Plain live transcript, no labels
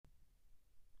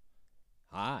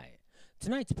Hi.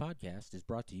 Tonight's podcast is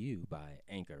brought to you by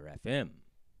Anchor FM.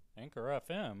 Anchor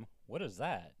FM? What is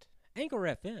that? Anchor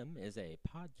FM is a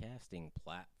podcasting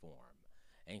platform.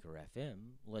 Anchor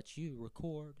FM lets you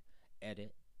record,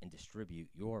 edit, and distribute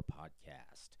your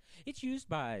podcast. It's used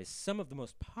by some of the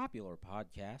most popular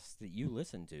podcasts that you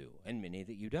listen to, and many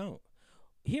that you don't.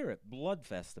 Here at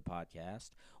Bloodfest, the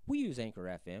podcast, we use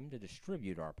Anchor FM to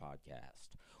distribute our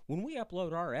podcast. When we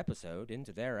upload our episode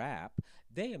into their app,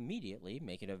 they immediately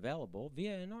make it available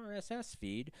via an RSS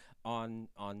feed on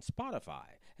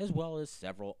Spotify, as well as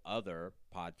several other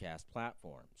podcast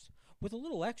platforms. With a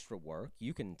little extra work,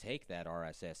 you can take that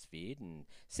RSS feed and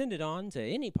send it on to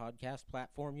any podcast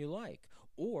platform you like,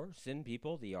 or send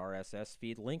people the RSS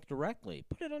feed link directly.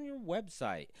 Put it on your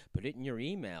website, put it in your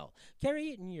email, carry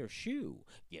it in your shoe,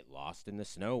 get lost in the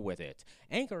snow with it.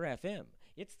 Anchor FM.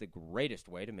 It's the greatest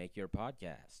way to make your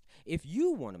podcast. If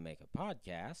you want to make a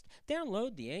podcast,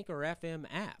 download the Anchor FM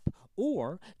app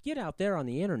or get out there on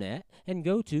the internet and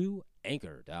go to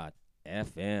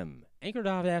anchor.fm.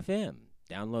 Anchor.fm.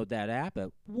 Download that app at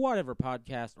whatever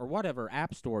podcast or whatever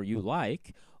app store you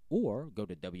like, or go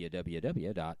to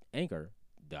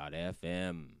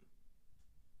www.anchor.fm.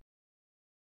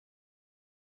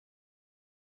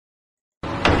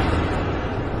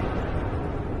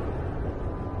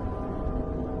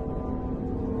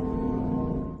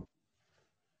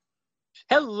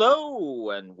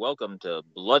 Hello and welcome to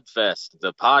Bloodfest,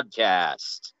 the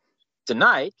podcast.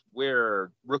 Tonight,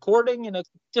 we're recording in a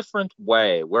different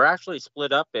way. We're actually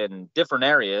split up in different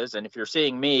areas, and if you're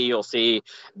seeing me, you'll see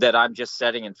that I'm just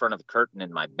sitting in front of a curtain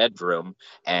in my bedroom,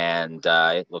 and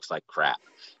it looks like crap.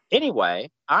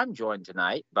 Anyway, I'm joined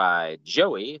tonight by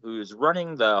Joey, who's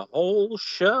running the whole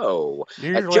show.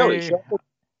 Joey,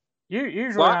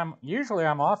 Usually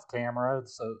I'm off camera,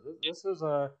 so this is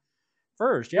a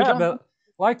first. Yeah, but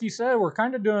like you said, we're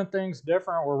kind of doing things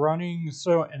different. We're running,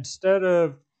 so instead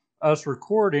of us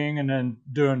recording and then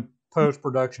doing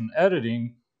post-production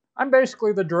editing, I'm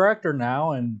basically the director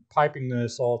now and piping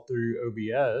this all through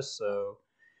OBS. So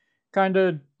kind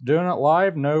of doing it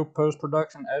live, no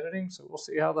post-production editing. So we'll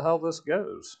see how the hell this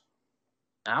goes.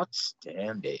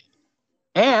 Outstanding.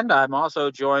 And I'm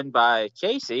also joined by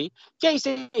Casey.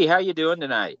 Casey, how you doing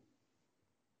tonight?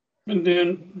 Been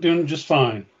doing just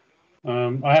fine.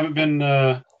 I haven't been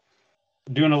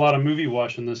doing a lot of movie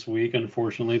watching this week,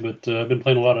 unfortunately, but I've been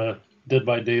playing a lot of Dead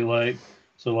by Daylight,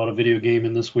 so a lot of video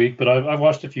gaming this week. But I've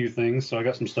watched a few things, so I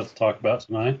got some stuff to talk about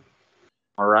tonight.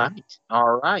 All right.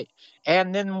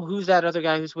 And then who's that other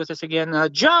guy who's with us again?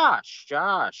 Josh,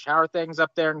 how are things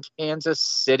up there in Kansas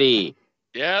City?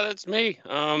 Yeah, that's me.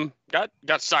 Got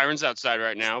sirens outside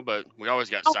right now, but we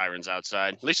always got sirens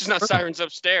outside. At least it's not sirens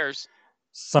upstairs.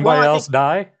 Somebody else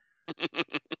die?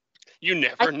 You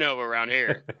never know around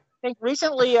here. I think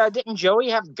recently, didn't Joey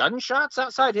have gunshots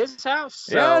outside his house?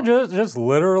 So. Yeah, just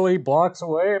literally blocks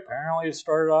away. Apparently it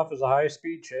started off as a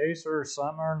high-speed chase or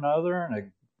something or another, and a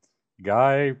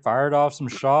guy fired off some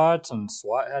shots, and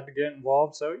SWAT had to get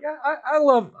involved. So yeah, I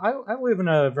live in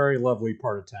a very lovely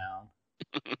part of town.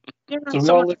 Yeah, so we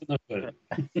all live in the hood.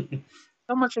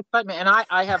 So much excitement, and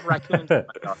I have raccoons.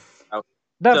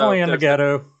 Definitely in the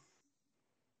ghetto.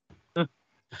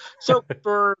 So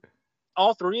for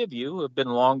all three of you who have been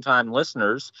longtime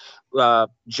listeners,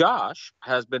 Josh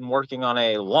has been working on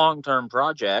a long-term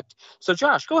project. So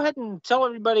Josh, go ahead and tell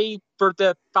everybody, for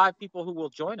the 5 people who will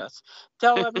join us,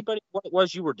 tell everybody what it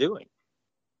was you were doing.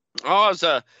 I was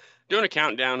doing a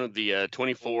countdown of the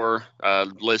 24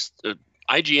 list,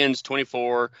 IGN's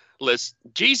 24 list.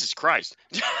 Jesus Christ.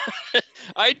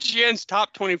 IGN's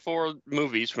top 24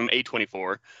 movies from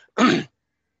A24.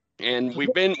 And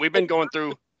we've been going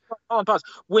through. Hold on, pause.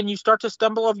 When you start to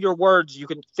stumble over your words, you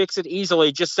can fix it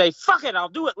easily. Just say, fuck it, I'll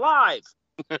do it live.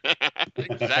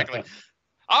 Exactly.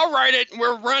 I'll write it and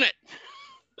we'll run it.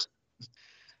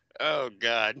 Oh,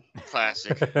 God.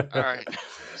 Classic. All right.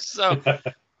 So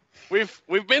we've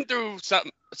been through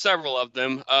several of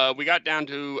them. We got down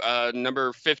to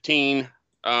number 15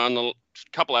 on a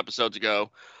couple episodes ago.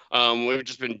 We've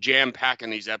just been jam-packing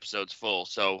these episodes full,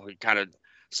 so we kind of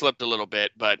slipped a little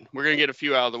bit, but we're going to get a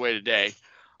few out of the way today.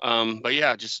 But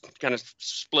yeah, just kind of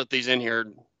split these in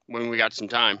here when we got some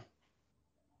time.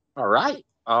 All right.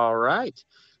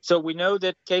 So we know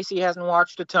that Casey hasn't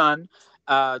watched a ton.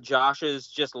 Josh is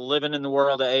just living in the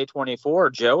world of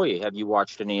A24. Joey, have you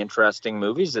watched any interesting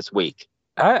movies this week?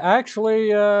 I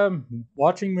actually,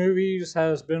 watching movies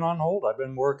has been on hold. I've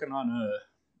been working on a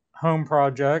home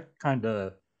project, kind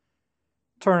of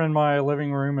turning my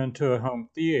living room into a home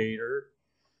theater.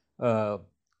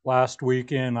 Last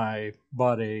weekend, I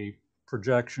bought a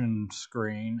projection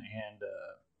screen and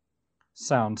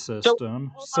sound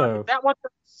system. So is that what the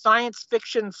science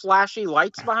fiction flashy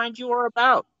lights behind you are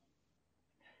about?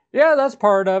 Yeah, that's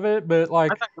part of it, but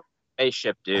like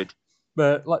spaceship, dude.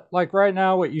 But like right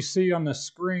now, what you see on the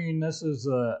screen, this is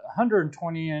a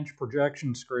 120-inch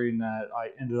projection screen that I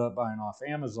ended up buying off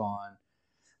Amazon,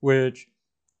 which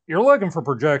you're looking for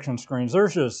projection screens.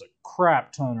 There's just a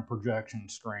crap ton of projection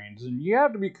screens, and you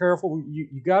have to be careful.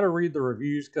 You got to read the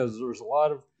reviews because there's a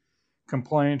lot of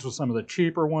complaints with some of the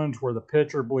cheaper ones where the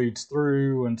picture bleeds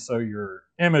through, and so your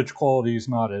image quality is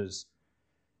not as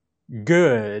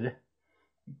good.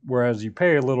 Whereas you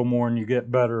pay a little more and you get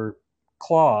better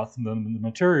cloth, and then the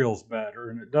material's better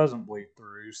and it doesn't bleed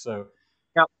through. So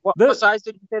now, what size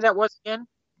did you say that was again?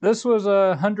 This was a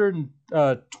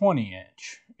 120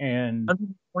 inch, and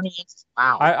 120 inches.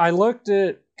 Wow. I looked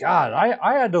at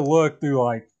I had to look through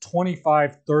like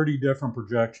 25, 30 different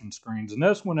projection screens, and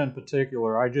this one in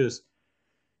particular I just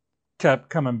kept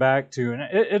coming back to, and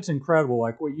it's incredible.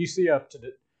 Like what you see up to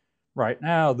right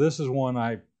now, this is one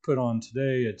I put on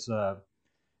today. It's a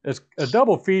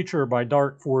double feature by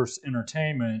Dark Force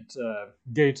Entertainment,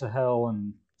 Gates of Hell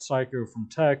and Psycho from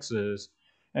Texas.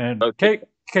 And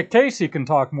Casey can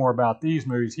talk more about these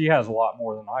movies. He has a lot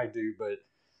more than I do, but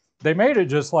they made it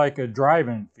just like a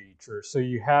drive-in feature. So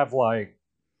you have like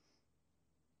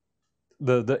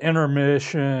the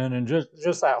intermission and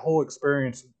just that whole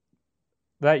experience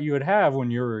that you would have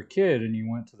when you were a kid and you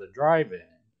went to the drive-in.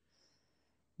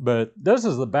 But this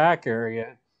is the back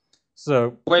area.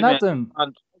 So wait nothing.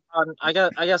 I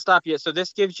got to stop you. So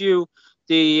this gives you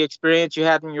the experience you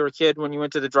had when you were a kid when you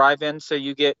went to the drive-in. So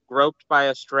you get groped by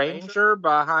a stranger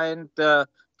behind the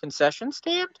concession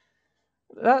stand.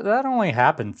 That only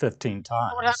happened 15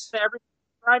 times. What happens to every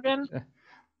drive-in?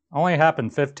 Only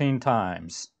happened 15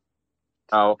 times.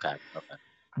 Oh, okay.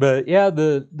 But yeah,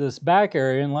 this back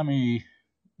area, and let me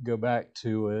go back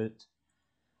to it.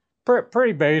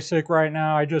 Pretty basic right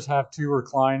now. I just have 2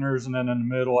 recliners, and then in the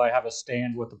middle I have a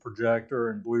stand with a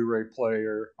projector and Blu-ray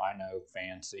player. I know,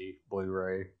 fancy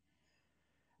Blu-ray.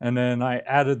 And then I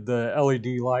added the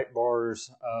LED light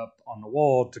bars up on the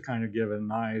wall to kind of give it a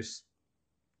nice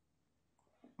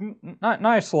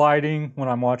lighting when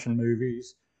I'm watching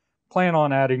movies. Plan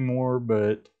on adding more,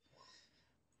 but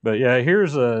yeah,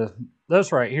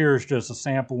 this right here is just a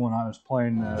sample when I was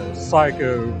playing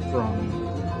Psycho from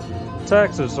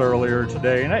Texas earlier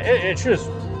today, and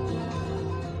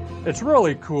it's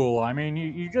really cool. I mean,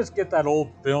 you just get that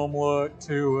old film look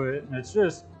to it, and it's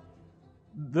just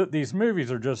these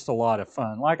movies are just a lot of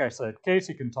fun. Like I said,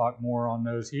 Casey can talk more on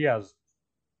those. He has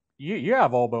you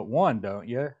have all but one, don't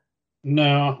you?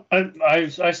 No,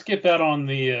 I skipped out on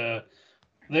the.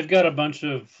 They've got a bunch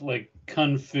of like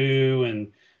kung fu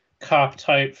and cop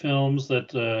type films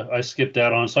that I skipped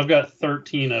out on. So I've got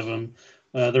 13 of them.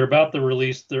 They're about to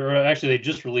release. They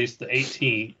just released the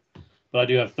 18th, but I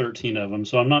do have 13 of them,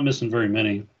 so I'm not missing very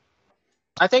many.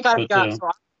 I think I've got. So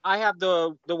I have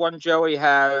the one Joey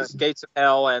has, Gates of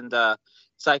Hell and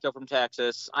Psycho from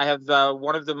Texas. I have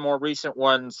one of the more recent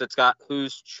ones that's got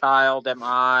Whose Child Am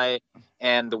I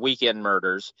and The Weekend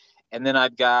Murders, and then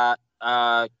I've got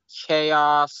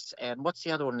Chaos, and what's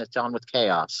the other one that's on with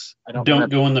Chaos? Don't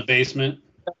Go in the Basement.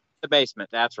 The Basement.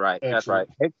 That's right. Excellent. That's right.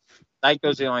 I think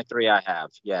those are the only 3 I have.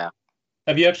 Yeah.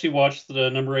 Have you actually watched the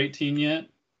number 18 yet?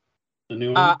 The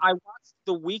new one? I watched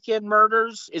The Weekend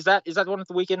Murders. Is that the one with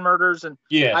The Weekend Murders? And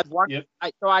yeah. I've watched. Yep.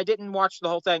 So I didn't watch the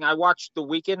whole thing. I watched The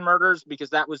Weekend Murders because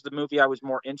that was the movie I was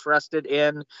more interested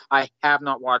in. I have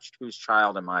not watched Whose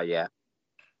Child Am I yet.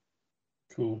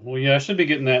 Cool. Well, yeah, I should be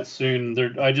getting that soon.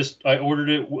 I ordered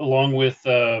it along with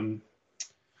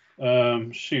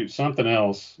something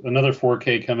else. Another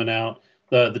 4K coming out.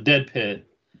 The Dead Pit.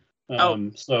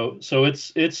 So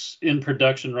it's in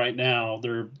production right now.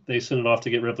 They sent it off to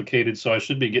get replicated, so I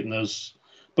should be getting both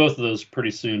of those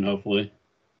pretty soon, hopefully.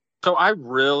 So I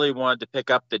really wanted to pick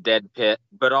up the Dead Pit,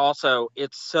 but also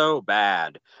it's so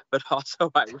bad. But also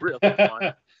I really want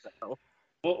to.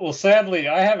 Well, sadly,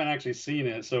 I haven't actually seen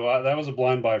it, so that was a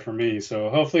blind buy for me. So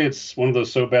hopefully it's one of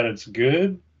those so bad it's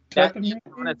good type of movie.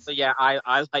 Honestly, yeah,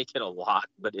 I like it a lot,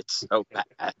 but it's so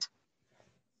bad.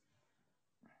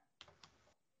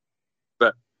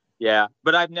 Yeah,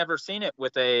 but I've never seen it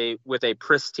with a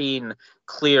pristine,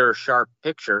 clear, sharp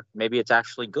picture. Maybe it's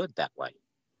actually good that way.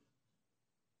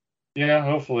 Yeah,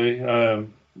 hopefully.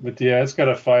 But yeah, it's got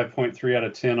a 5.3 out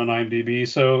of 10 on IMDb,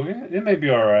 so it may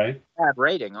be all right. Bad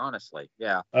rating, honestly.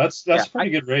 Yeah, that's pretty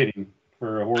good rating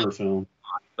for a horror film.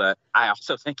 But I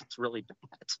also think it's really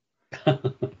bad.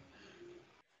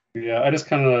 Yeah, I just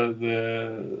kind of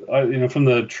from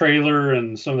the trailer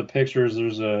and some of the pictures,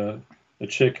 there's a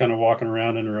chick kind of walking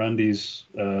around in her undies.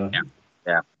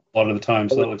 Yeah. lot of the time,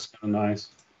 so that looks kind of nice.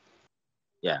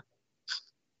 Yeah.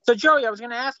 So Joey, I was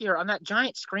going to ask you here on that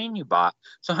giant screen you bought.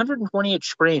 So 120-inch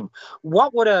screen.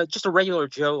 What would just a regular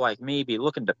Joe like me be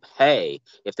looking to pay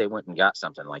if they went and got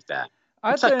something like that?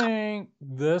 I think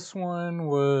this one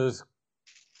was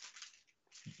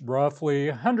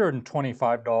roughly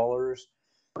 $125.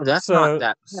 That's not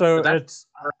that. So it's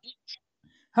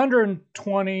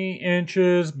 120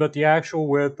 inches, but the actual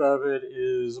width of it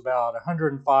is about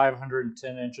 105,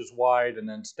 110 inches wide, and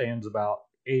then stands about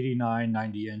 89,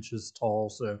 90 inches tall.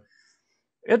 So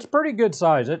it's pretty good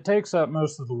size. It takes up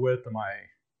most of the width of my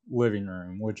living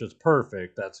room, which is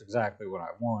perfect. That's exactly what I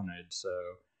wanted. So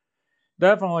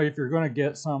definitely, if you're going to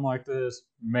get something like this,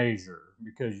 measure,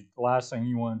 because the last thing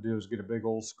you want to do is get a big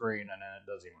old screen and then it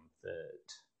doesn't even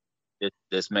fit.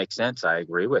 This makes sense. I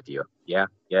agree with you. Yeah.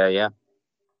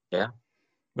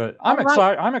 But I'm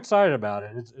excited. I'm excited about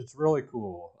it. It's really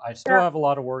cool. I still have a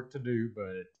lot of work to do,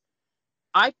 but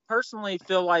I personally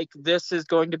feel like this is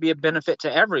going to be a benefit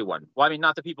to everyone. Well, I mean,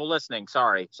 not the people listening.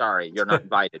 Sorry, you're not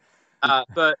invited.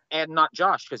 And not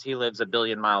Josh, because he lives a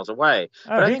billion miles away.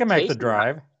 But he can make the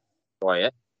drive. Enjoy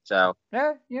it. So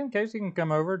yeah, in case he can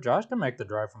come over, Josh can make the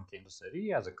drive from Kansas City. He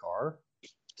has a car.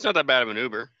 It's not that bad of an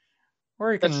Uber.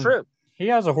 Or he can. That's true. He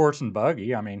has a horse and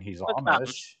buggy. I mean, he's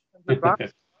Amish.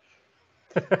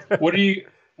 What are you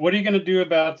going to do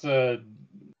about? I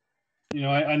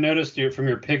noticed from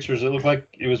your pictures, it looked like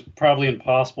it was probably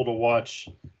impossible to watch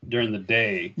during the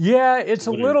day. Yeah, it's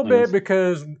a little bit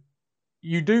because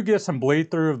you do get some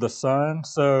bleed through of the sun.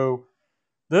 So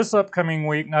this upcoming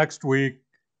week, next week,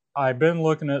 I've been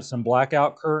looking at some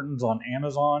blackout curtains on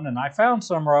Amazon, and I found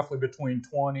some roughly between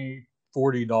 $20,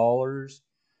 $40.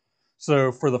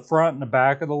 So for the front and the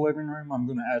back of the living room, I'm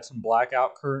going to add some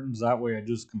blackout curtains. That way it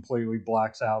just completely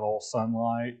blacks out all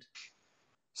sunlight.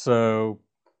 So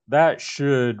that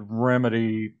should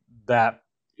remedy that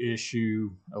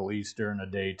issue, at least during the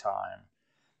daytime.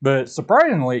 But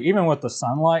surprisingly, even with the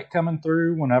sunlight coming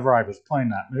through whenever I was playing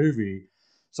that movie,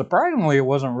 surprisingly, it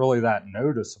wasn't really that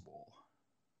noticeable.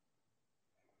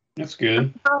 That's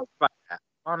good.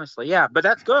 Honestly, yeah, but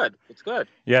that's good. It's good.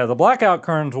 Yeah, the blackout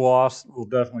curtains will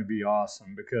definitely be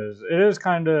awesome because it is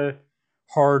kind of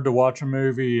hard to watch a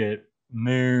movie at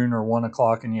noon or 1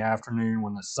 o'clock in the afternoon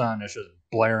when the sun is just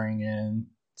blaring in.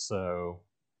 So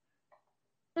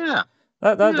yeah,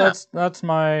 that's what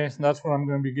I'm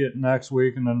going to be getting next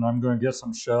week, and then I'm going to get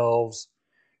some shelves,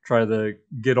 try to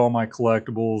get all my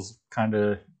collectibles kind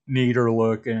of neater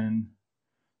looking.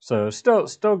 So still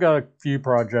got a few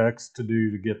projects to do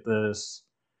to get this.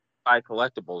 By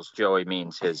collectibles, Joey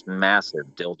means his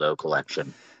massive dildo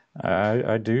collection.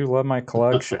 I do love my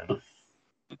collection.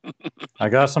 I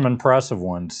got some impressive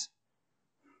ones.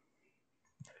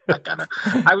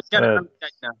 I was gonna.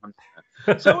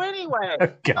 So anyway,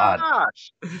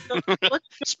 gosh.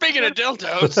 Speaking of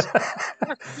dildos,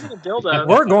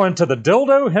 we're going to the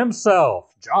dildo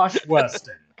himself, Josh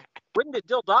Weston. When did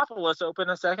Dildopolis open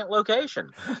a second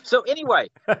location? So anyway,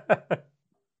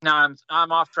 now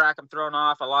I'm off track. I'm thrown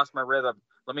off. I lost my rhythm.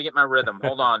 Let me get my rhythm.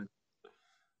 Hold on.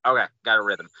 Okay, got a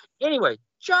rhythm. Anyway,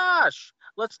 Josh,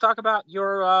 let's talk about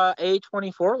your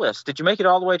A24 list. Did you make it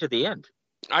all the way to the end?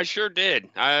 I sure did.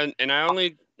 I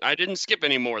didn't skip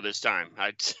any more this time.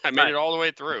 I made it all the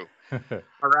way through.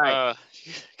 All right.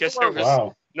 Guess there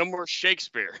was no more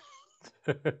Shakespeare.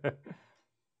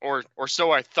 Or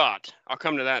so I thought. I'll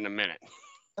come to that in a minute.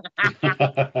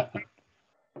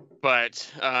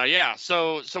 But yeah,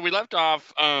 so we left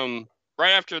off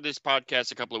right after this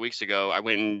podcast a couple of weeks ago. I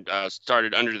went and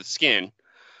started Under the Skin.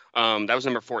 That was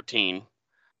number 14.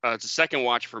 It's a second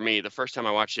watch for me. The first time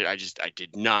I watched it, I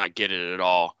did not get it at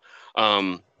all.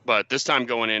 But this time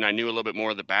going in, I knew a little bit more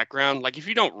of the background. Like if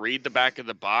you don't read the back of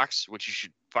the box, which you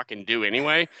should fucking do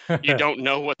anyway, you don't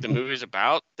know what the movie's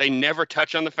about. They never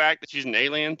touch on the fact that she's an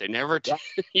alien. They never,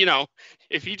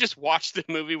 if you just watch the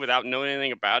movie without knowing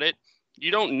anything about it,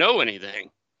 you don't know anything.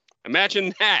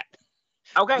 Imagine that.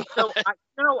 Okay, so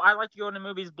I like to go into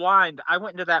movies blind. I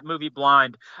went into that movie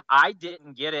blind. I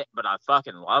didn't get it, but I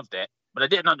fucking loved it. But I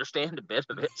didn't understand a bit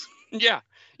of it. Yeah.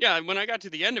 When I got to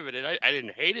the end of it, I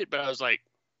didn't hate it, but I was like,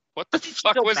 what the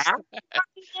fuck was that?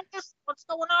 What's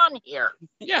going on here?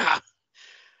 Yeah.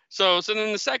 So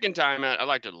then the second time I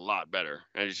liked it a lot better.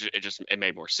 And it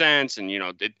made more sense, and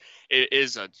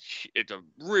it's a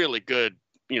really good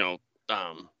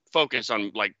focus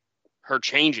on like her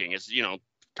changing. It's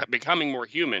becoming more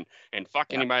human, and fuck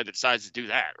anybody that decides to do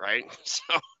that, right? So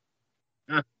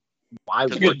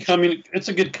it's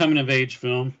a good coming of age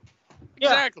film.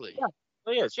 Exactly. Yeah,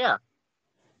 it is. Yeah.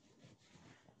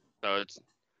 So it's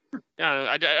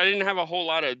I didn't have a whole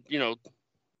lot of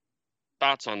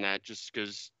thoughts on that, just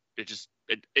because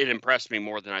it impressed me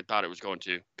more than I thought it was going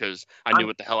to, because I knew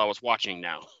what the hell I was watching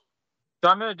now. So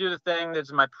I'm going to do the thing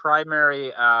that's my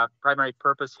primary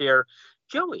purpose here.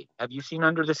 Joey, have you seen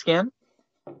Under the Skin?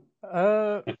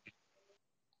 Yeah,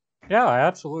 I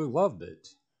absolutely loved it.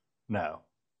 No.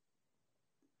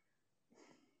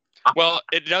 Well,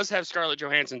 it does have Scarlett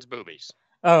Johansson's boobies.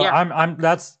 Oh, Yeah.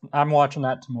 I'm watching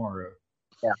that tomorrow.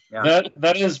 Yeah.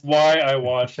 That is why I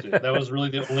watched it. That was really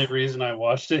the only reason I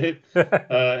watched it.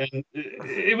 And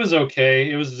it was okay.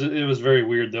 It was very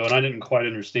weird though, and I didn't quite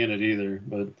understand it either.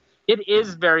 But It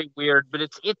is very weird, but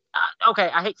it's okay.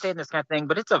 I hate saying this kind of thing,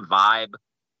 but it's a vibe.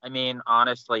 I mean,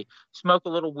 honestly, smoke a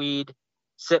little weed,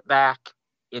 sit back,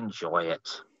 enjoy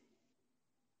it.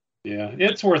 yeah,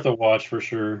 it's worth a watch for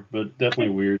sure, but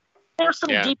definitely weird. There's some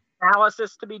deep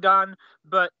analysis to be done,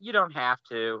 but you don't have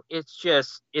to. It's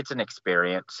an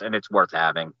experience, and it's worth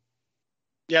having.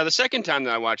 Yeah, the second time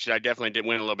that I watched it, I definitely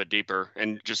went a little bit deeper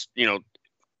and just,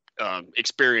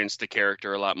 experienced the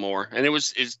character a lot more. And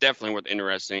it's definitely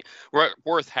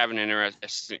worth having an interesting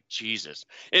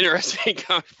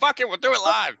fuck it, we'll do it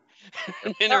live.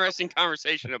 An interesting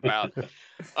conversation about.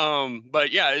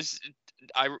 But yeah,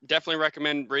 I definitely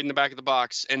recommend reading the back of the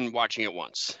box and watching it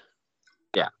once.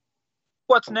 Yeah.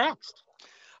 What's next?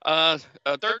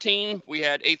 13, we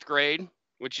had 8th grade,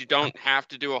 which you don't have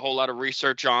to do a whole lot of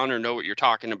research on or know what you're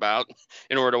talking about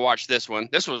in order to watch this one.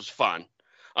 This was fun.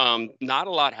 Not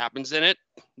a lot happens in it,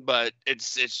 but it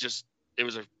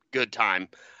was a good time.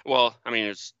 Well, I mean,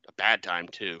 it's a bad time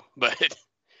too, but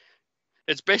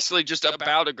it's basically just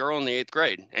about a girl in the 8th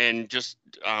grade and just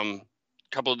a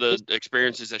couple of the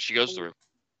experiences that she goes through.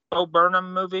 Bo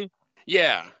Burnham movie?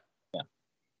 Yeah.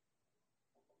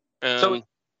 So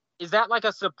is that like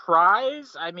a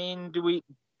surprise? I mean,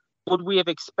 would we have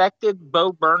expected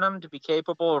Bo Burnham to be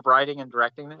capable of writing and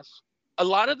directing this? A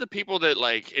lot of the people that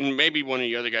and maybe one of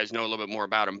you other guys know a little bit more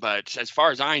about him, but as far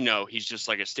as I know, he's just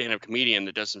like a stand-up comedian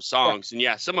that does some songs. And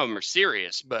yeah, some of them are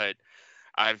serious, but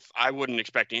I wouldn't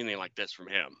expect anything like this from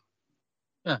him.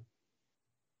 Yeah.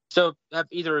 So have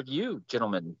either of you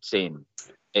gentlemen seen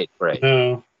 8th grade?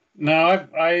 No,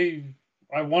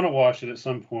 I want to watch it at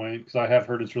some point because I have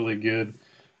heard it's really good.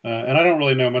 And I don't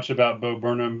really know much about Bo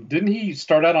Burnham. Did he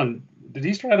start out on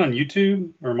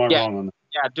YouTube, or am I wrong on that?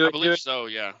 Yeah, I believe so,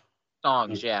 yeah.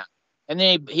 Songs, yeah. And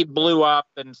then he blew up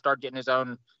and started getting his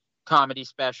own comedy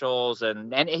specials,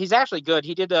 and he's actually good.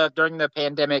 He did during the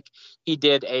pandemic, he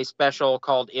did a special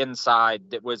called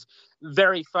Inside that was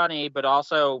very funny, but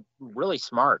also really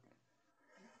smart.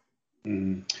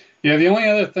 Mm. Yeah, the only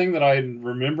other thing that I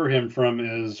remember him from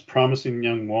is Promising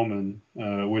Young Woman,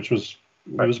 which was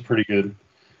pretty good.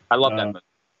 I love that movie.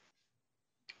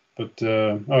 But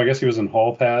I guess he was in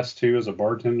Hall Pass too as a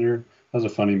bartender. That was a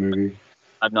funny movie.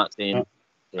 I've not seen.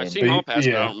 I've seen Hall Pass,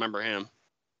 but I don't remember him.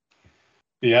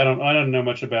 Yeah, I don't know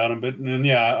much about him, but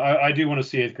I do want to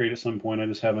see 8th grade at some point. I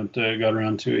just haven't got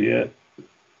around to it yet.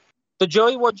 So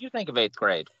Joey, what did you think of 8th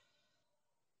grade?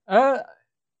 I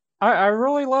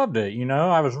really loved it.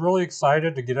 I was really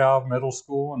excited to get out of middle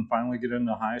school and finally get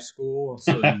into high school.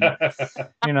 So,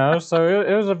 so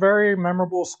it was a very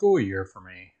memorable school year for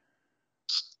me.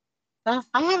 I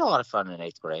had a lot of fun in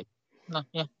 8th grade.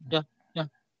 Yeah.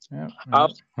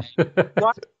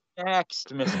 What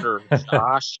next, Mr.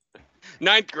 Josh?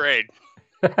 9th grade.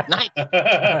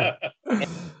 9th.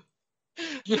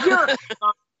 You're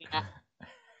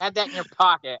had that in your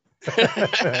pocket.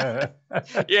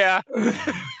 Yeah.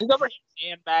 He's over here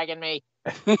sandbagging me.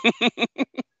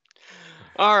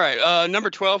 All right. Number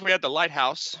 12, we had The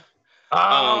Lighthouse.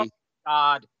 Oh,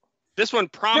 God. This one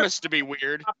promised to be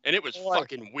weird, and it was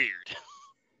fucking weird.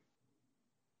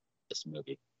 This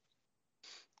movie.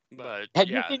 But had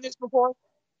you seen this before?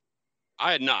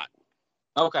 I had not.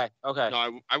 Okay.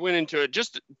 No, I went into it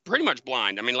just pretty much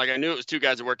blind. I mean, I knew it was two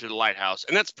guys that worked at the lighthouse,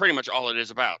 and that's pretty much all it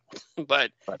is about.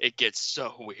 But it gets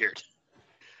so weird.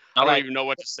 I don't even know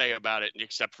what to say about it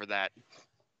except for that.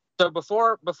 So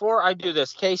before I do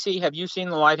this, Casey, have you seen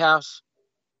The Lighthouse?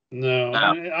 No.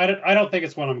 I don't think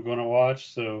it's one I'm going to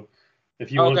watch. So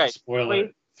if you want to spoil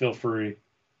it, feel free.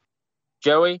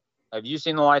 Joey, have you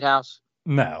seen The Lighthouse?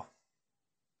 No.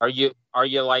 Are you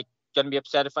going to be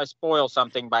upset if I spoil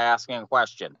something by asking a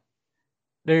question?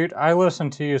 Dude, I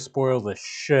listened to you spoil the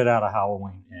shit out of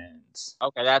Halloween Ends.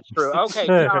 Okay, that's true. Okay,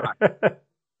 John.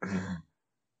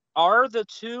 Are the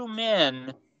two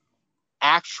men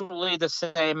actually the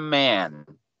same man?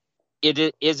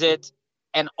 Is it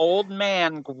an old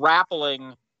man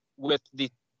grappling with the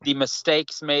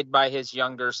mistakes made by his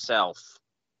younger self?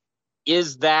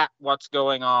 Is that what's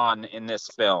going on in this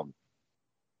film?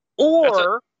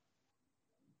 Or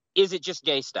is it just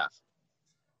gay stuff?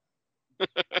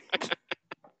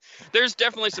 There's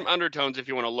definitely some undertones if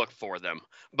you want to look for them,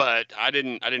 but I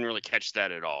didn't really catch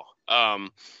that at all.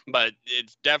 But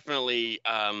it's definitely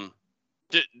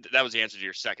that was the answer to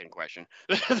your second question.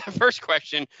 The first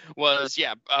question was,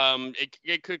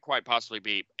 it could quite possibly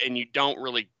be, and you don't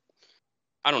really,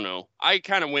 I don't know. I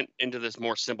kind of went into this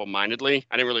more simple-mindedly.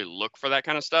 I didn't really look for that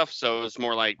kind of stuff, so it was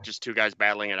more like just two guys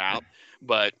battling it out.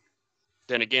 But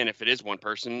then again, if it is one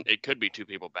person, it could be two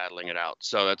people battling it out.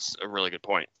 So that's a really good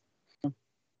point.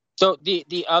 So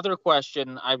the other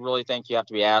question I really think you have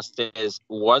to be asked is,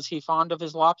 was he fond of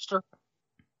his lobster?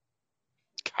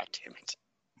 God damn it.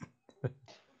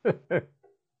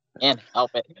 Can't help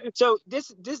it. So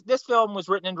this film was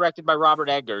written and directed by Robert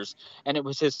Eggers, and it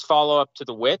was his follow-up to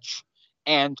The Witch.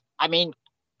 And I mean,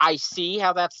 I see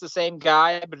how that's the same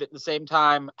guy, but at the same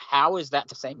time, how is that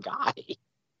the same guy?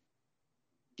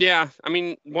 Yeah, I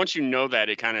mean, once you know that,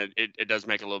 it does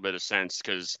make a little bit of sense,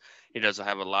 because he does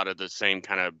have a lot of the same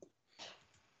kind of,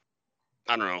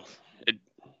 I don't know,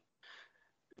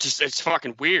 it's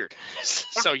fucking weird.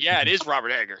 So yeah, it is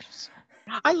Robert Eggers.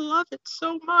 I love it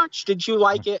so much. Did you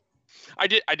like it? I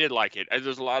did like it.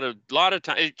 There's a lot of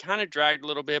time. It kind of dragged a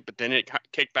little bit, but then it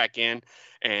kicked back in,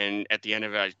 and at the end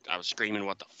of it, I was screaming,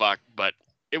 "What the fuck!" But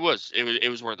it was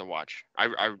worth a watch.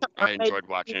 I enjoyed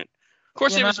watching it. Of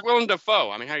course, it was Willem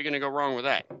Dafoe. I mean, how are you going to go wrong with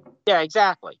that? Yeah,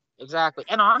 exactly.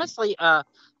 And honestly,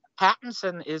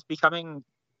 Pattinson is becoming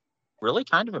really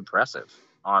kind of impressive.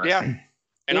 Honestly. Yeah.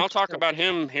 And I'll talk about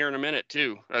him here in a minute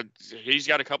too. He's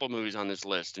got a couple movies on this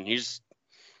list, and he's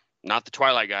not the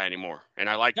Twilight guy anymore. And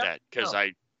I like that, because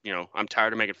I'm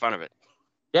tired of making fun of it.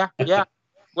 Yeah.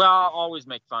 Well, I'll always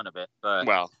make fun of it, but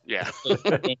yeah.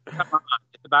 Come on.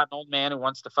 It's about an old man who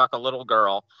wants to fuck a little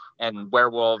girl, and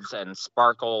werewolves and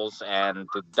sparkles and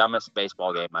the dumbest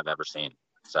baseball game I've ever seen.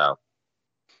 So,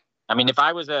 I mean, if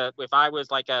I was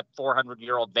like a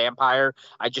 400-year-old vampire,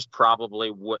 I just probably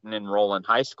wouldn't enroll in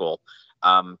high school,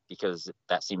 because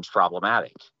that seems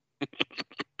problematic.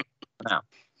 Now,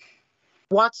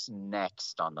 what's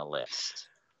next on the list?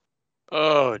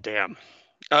 Oh, damn.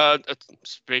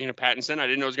 Speaking of Pattinson, I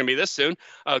didn't know it was going to be this soon.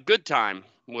 Good Time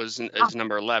is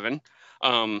number 11.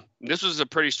 This was a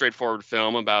pretty straightforward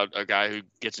film about a guy who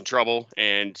gets in trouble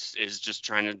and is just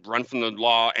trying to run from the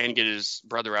law and get his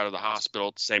brother out of the hospital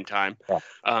at the same time.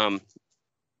 Yeah.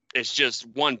 It's just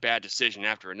one bad decision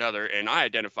after another, and I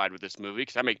identified with this movie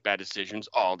because I make bad decisions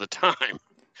all the time.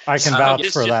 I can vouch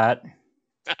for that.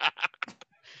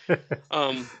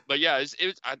 But yeah,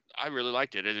 I really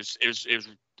liked it. It was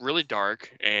really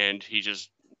dark, and he just,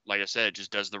 like I said,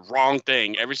 just does the wrong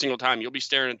thing every single time. You'll be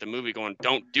staring at the movie going,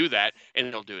 "Don't do that," and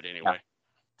he'll do it anyway.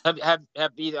 Yeah.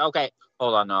 Have either? Okay,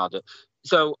 hold on. No, I'll do it.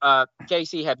 So,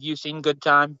 Casey, have you seen Good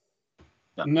Time?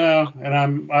 No,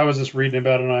 and I was just reading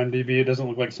about it on IMDb. It doesn't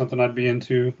look like something I'd be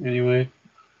into anyway.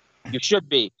 You should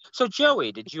be. So,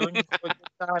 Joey, did you enjoy Good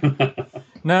Time?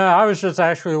 No, I was just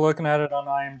actually looking at it on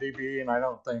IMDb, and I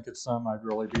don't think it's something I'd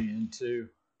really be into.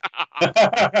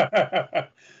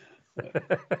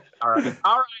 All right.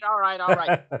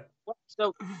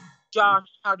 So, Josh,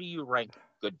 how do you rank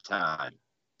Good Time?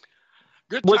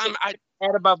 Good Time,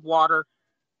 head above water.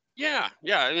 Yeah.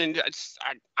 I mean,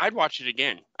 I'd watch it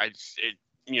again.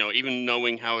 Even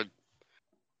knowing how it.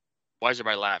 Why is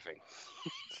everybody laughing?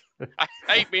 I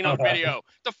hate being on video.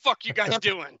 The fuck you guys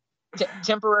doing?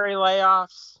 Temporary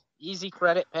layoffs, easy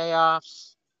credit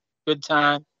payoffs, Good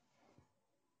Time.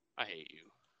 I hate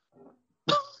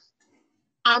you.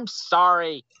 I'm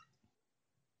sorry.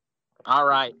 All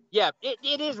right. Yeah,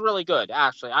 it is really good,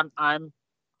 actually. I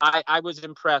was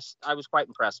impressed. I was quite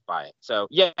impressed by it. So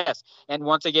yes, and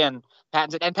once again,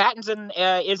 Pattinson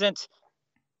isn't.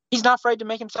 He's not afraid to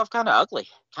make himself kind of ugly,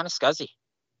 kind of scuzzy.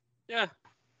 Yeah.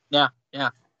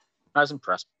 I was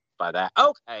impressed by that.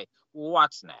 Okay,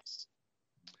 what's next?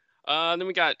 Then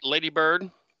we got Lady Bird.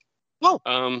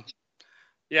 Oh.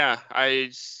 Yeah,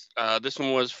 this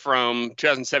one was from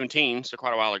 2017, so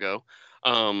quite a while ago.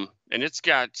 And it's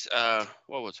got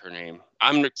what was her name?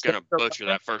 I'm gonna butcher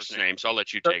that first name, so I'll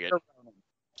let you take it.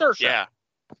 Saoirse.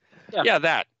 Yeah,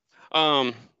 that.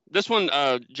 This one,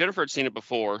 Jennifer had seen it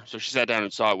before, so she sat down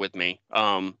and saw it with me.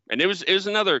 And it was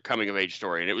another coming of age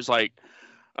story, and it was like,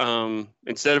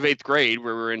 instead of 8th grade,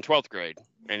 we were in 12th grade,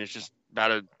 and it's just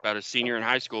about a senior in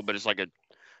high school, but it's like a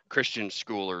Christian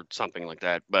school or something like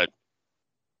that. But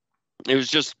it was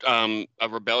just a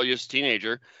rebellious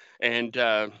teenager, and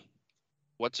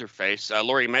what's her face?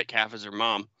 Laurie Metcalf is her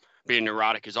mom, being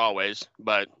neurotic as always.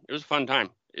 But it was a fun time.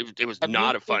 It was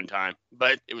not a fun time,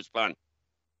 but it was fun.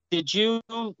 Did you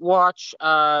watch?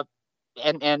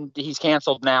 And he's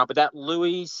canceled now, but that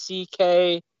Louis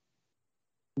C.K.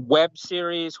 web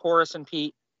series Horace and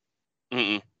Pete?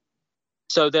 Mm-mm.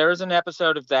 So there is an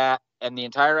episode of that, and the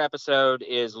entire episode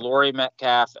is Laurie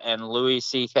Metcalf and Louis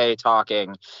C.K.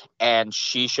 talking, and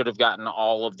she should have gotten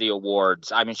all of the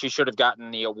awards. I mean, she should have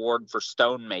gotten the award for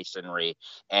stonemasonry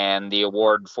and the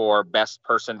award for best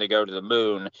person to go to the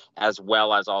moon, as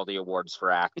well as all the awards for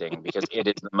acting, because it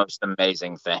is the most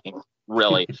amazing thing.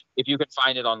 Really, if you can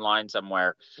find it online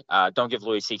somewhere, don't give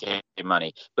Louis C.K.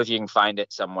 money, but if you can find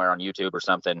it somewhere on YouTube or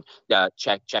something,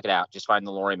 check it out. Just find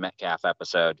the Laurie Metcalf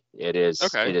episode. It is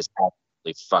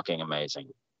absolutely fucking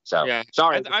amazing. So yeah,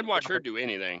 sorry, I'd watch her do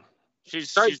anything.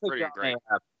 She's pretty great.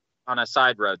 On a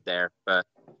side road there, but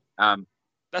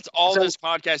that's all this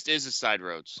podcast is side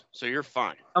roads. So you're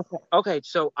fine. Okay.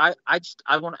 So I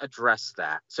want to address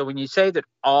that. So when you say that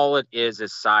all it is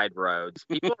side roads,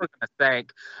 people are going to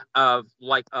think of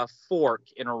like a fork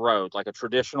in a road, like a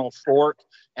traditional fork,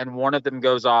 and one of them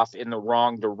goes off in the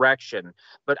wrong direction.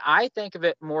 But I think of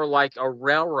it more like a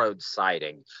railroad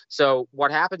siding. So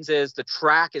what happens is the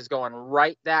track is going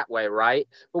right that way, right?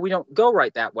 But we don't go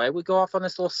right that way. We go off on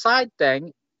this little side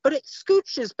thing, but it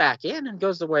scooches back in and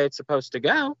goes the way it's supposed to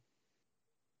go.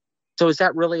 So is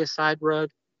that really a side road?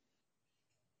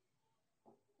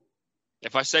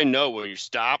 If I say no, will you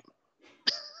stop?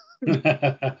 Maybe.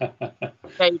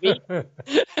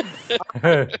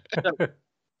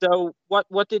 So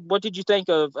what did you think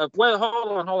of? Well,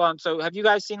 hold on. So have you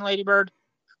guys seen Lady Bird?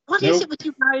 What is it with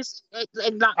you guys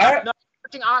and not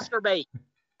watching Oscar bait?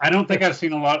 I don't think I've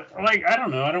seen a lot. Like, I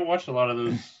don't know. I don't watch a lot of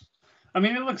those. I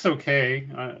mean, it looks okay,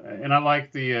 and I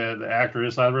like the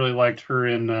actress. I really liked her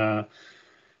in, and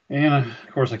of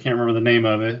course I can't remember the name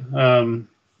of it.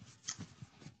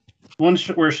 One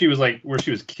where she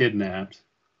was kidnapped.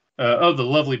 The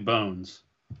Lovely Bones.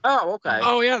 Oh, okay.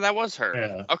 Oh yeah, that was her.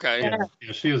 Yeah. Okay. Yeah,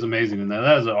 she was amazing in that.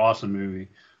 That was an awesome movie.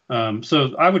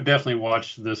 So I would definitely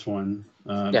watch this one.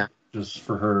 Just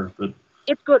for her, but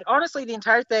it's good. Honestly, the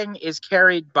entire thing is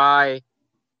carried by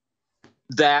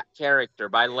that character,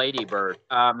 by Lady Bird.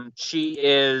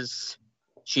 She's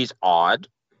odd,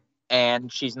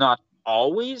 and she's not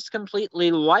always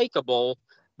completely likable,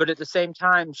 but at the same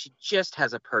time, she just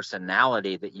has a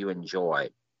personality that you enjoy.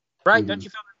 Right? Mm-hmm. Don't you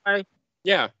feel that way?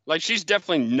 Yeah, like she's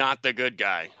definitely not the good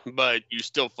guy, but you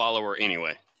still follow her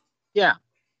anyway. Yeah.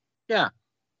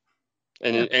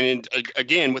 And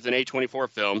again, with an A24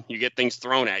 film, you get things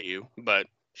thrown at you, but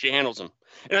she handles them.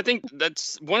 And I think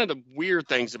that's one of the weird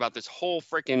things about this whole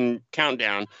freaking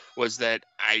countdown was that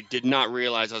I did not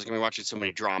realize I was going to be watching so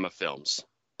many drama films.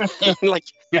 I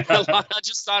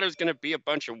just thought it was going to be a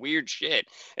bunch of weird shit,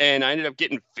 and I ended up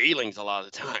getting feelings a lot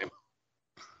of the time.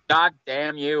 God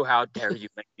damn you, how dare you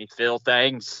make me feel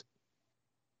things.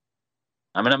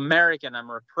 I'm an American, I'm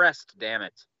repressed, damn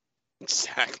it.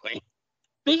 Exactly.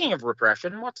 Speaking of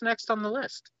repression, what's next on the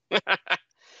list?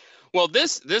 Well,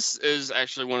 this is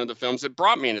actually one of the films that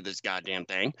brought me into this goddamn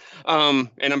thing. And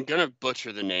I'm going to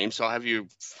butcher the name, so I'll have you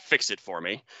fix it for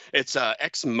me. It's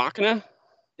Ex Machina?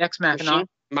 Ex Machina.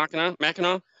 Machina?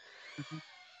 Mm-hmm.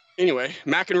 Anyway,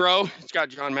 McEnroe. It's got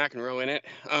John McEnroe in it.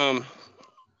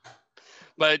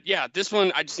 But yeah, this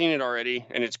one, I'd seen it already,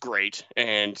 and it's great.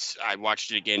 And I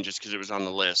watched it again just because it was on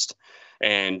the list.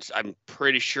 And I'm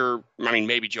pretty sure, I mean,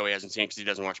 maybe Joey hasn't seen it because he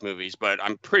doesn't watch movies, but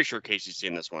I'm pretty sure Casey's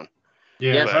seen this one.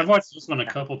 Yeah, I've watched this one a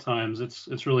couple times.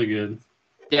 It's really good.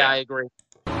 Yeah, I agree.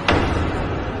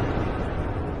 I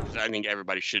think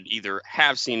everybody should either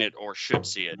have seen it or should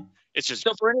see it. It's just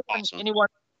so for awesome. Anyone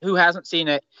who hasn't seen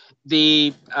it,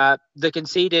 the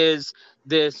conceit is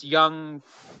this young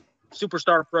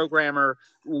superstar programmer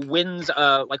wins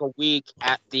like a week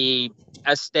at the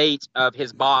estate of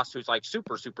his boss, who's like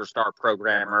superstar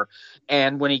programmer,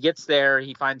 and when he gets there,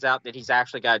 he finds out that he's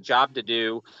actually got a job to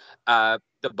do.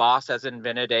 The boss has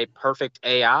invented a perfect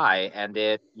AI, and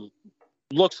it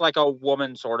looks like a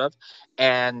woman, sort of,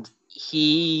 and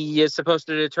he is supposed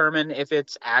to determine if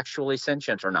it's actually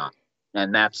sentient or not,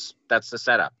 and that's the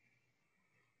setup.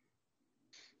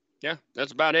 Yeah,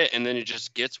 that's about it, and then it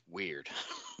just gets weird.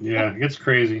 Yeah, it gets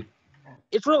crazy.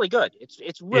 It's really good.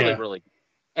 It's really good.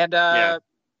 And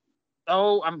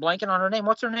oh, I'm blanking on her name.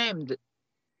 What's her name?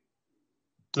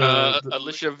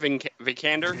 Alicia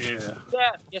Vikander.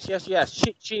 Yeah. Yes.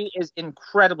 She is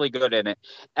incredibly good in it,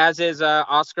 as is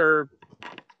Oscar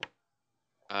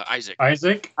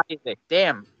Isaac.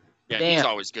 Damn. Yeah, he's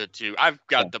always good too. I've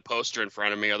got the poster in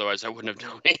front of me, otherwise I wouldn't have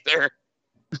known either.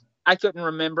 I couldn't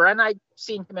remember, and I've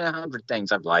seen him in 100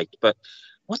 things I've liked, but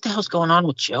what the hell's going on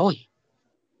with Joey?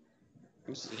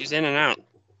 He's in and out.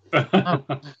 Oh.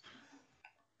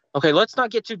 Okay, let's not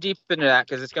get too deep into that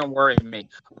because it's going to worry me.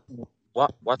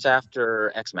 What's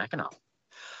after Ex Machina?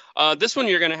 This one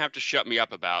you're gonna have to shut me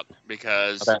up about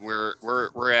because Okay.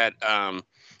 we're at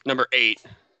number 8,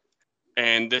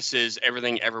 and this is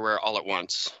Everything Everywhere All at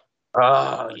Once,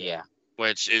 Oh yeah.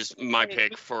 which is my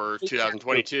pick for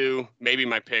 2022, maybe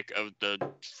my pick of the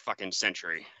fucking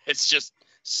century. It's just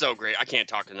so great. I can't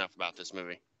talk enough about this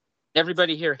movie.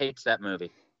 Everybody here hates that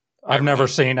movie. I've never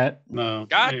seen it. No.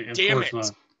 God of damn course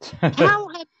it. not. How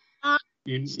have not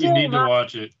You Still need to not-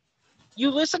 watch it. you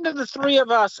listen to the three of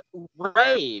us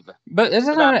rave? But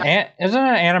isn't it an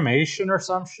animation or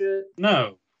some shit?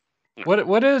 No.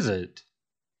 What is it?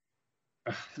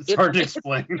 It's hard to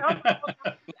explain. I'll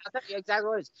tell you exactly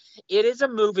what it is. It is a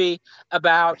movie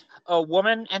about a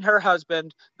woman and her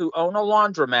husband who own a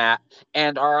laundromat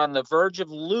and are on the verge of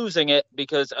losing it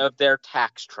because of their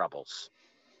tax troubles.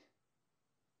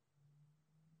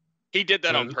 He did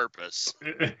that on purpose.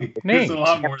 It's a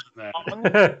lot more than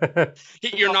that.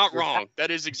 You're not wrong.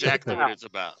 That is exactly what it's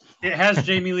about. It has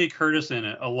Jamie Lee Curtis in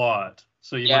it a lot,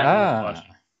 so you Yeah. might want to watch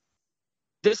it.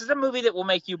 This is a movie that will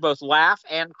make you both laugh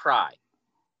and cry.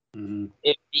 Mhm.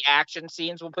 The action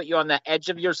scenes will put you on the edge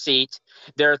of your seat.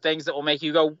 There are things that will make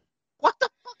you go, "What the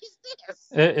fuck is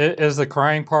this?" Is the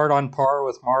crying part on par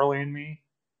with Marley and Me?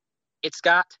 It's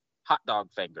got hot dog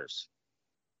fingers.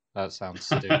 That sounds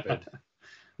stupid.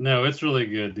 No, it's really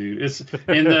good, dude. It's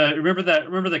in the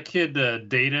remember the kid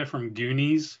Data from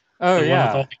Goonies? Oh The one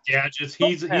with all yeah. the gadgets.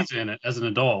 He's in it as an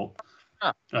adult.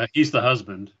 Huh. He's the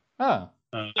husband. Oh.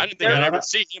 I didn't think I'd ever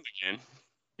see him again.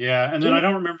 Yeah, and then I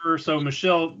don't remember. So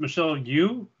Michelle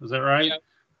Yu, is that right?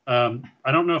 Yeah.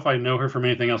 I don't know if I know her from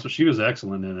anything else, but she was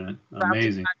excellent in it.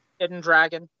 Amazing. Hidden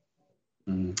Dragon.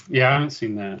 Yeah, I haven't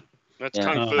seen that. That's Yeah.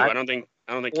 Kung Fu. I don't think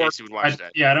Casey would watch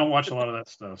that. Yeah, I don't watch a lot of that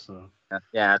stuff. So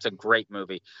Yeah, it's a great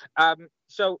movie.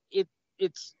 So it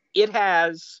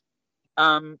has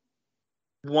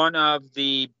one of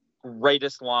the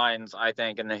greatest lines, I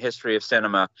think, in the history of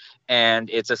cinema,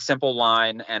 and it's a simple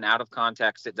line, and out of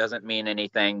context it doesn't mean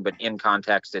anything, but in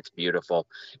context it's beautiful.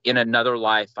 In another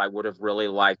life I would have really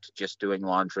liked just doing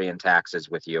laundry and taxes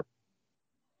with you.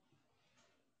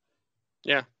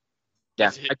 Yeah. I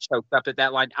choked up at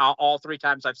that line. All 3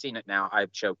 times I've seen it now,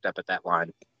 I've choked up at that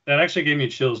line. that actually gave me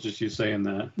chills just you saying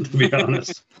that. To be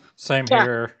honest. Same Yeah.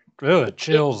 here. Ugh,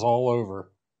 chills all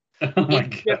over. Oh my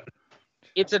god.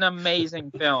 It's an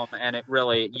amazing film, and it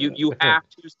really you have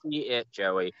to see it,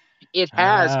 Joey. It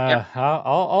has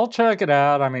I'll check it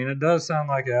out. I mean, it does sound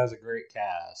like it has a great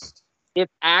cast.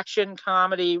 it's action,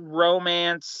 comedy,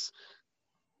 romance,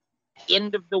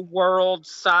 end of the world,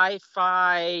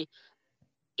 sci-fi.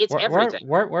 It's everything.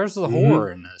 Where's the Mhm.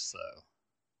 horror in this though?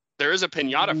 There is a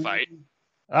pinata fight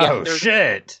Yeah, Oh there's-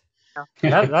 shit!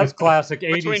 That's classic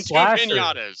between 80s two slasher.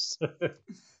 pinatas.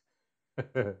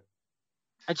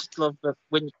 I just love the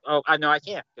when. Oh, I know I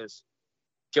can't because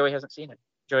Joey hasn't seen it.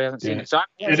 Joey hasn't seen Yeah. it, so I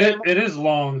can't It say is, anymore. it is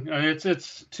long.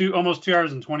 It's almost 2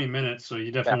 hours and 20 minutes, so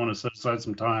you definitely want to set aside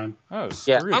some time. Oh, Yeah.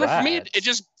 screw I don't know, for that. me, it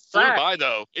just flew Right. by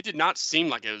though. It did not seem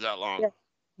like it was that long. Yeah.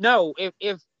 No,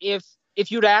 if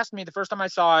you'd asked me the first time I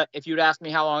saw it, if you'd asked me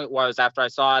how long it was after I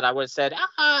saw it, I would have said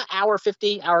hour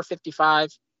 50, hour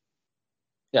 55.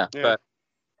 Yeah, Yeah. but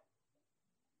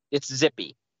it's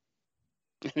zippy.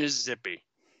 It is zippy.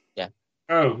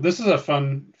 Oh, this is a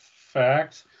fun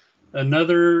fact.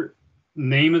 Another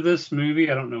name of this movie,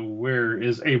 I don't know where,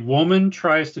 is A Woman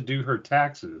Tries to Do Her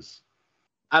Taxes,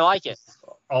 I like it.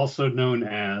 also known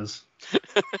as.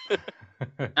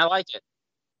 I like it.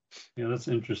 Yeah, that's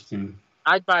interesting.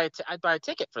 I'd buy a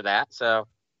ticket for that. So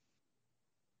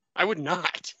I would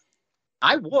not.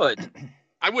 I would.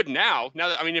 I would now. Now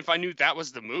that, I mean, if I knew that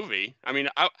was the movie, I mean,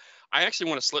 I actually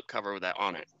want a slipcover with that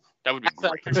on it. That would be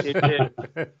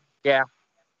great. Yeah.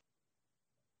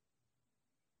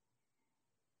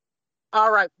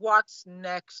 All right, what's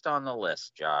next on the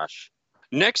list, Josh?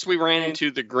 Next, we ran into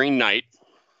The Green Knight.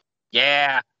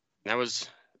 Yeah. That was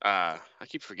I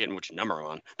keep forgetting which number I'm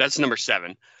on. That's number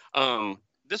 7.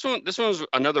 This one was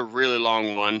another really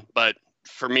long one, but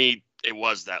for me, it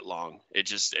was that long.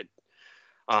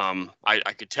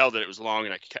 I could tell that it was long,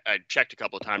 and I checked a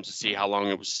couple of times to see how long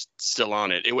it was still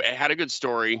on it. It had a good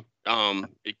story.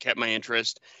 It kept my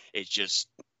interest. It just,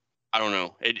 I don't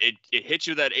know. It hits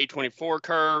you that A24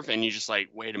 curve, and you just like,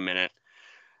 wait a minute.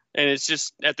 And it's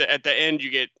just at the end you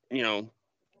get,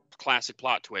 classic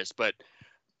plot twist, but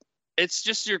it's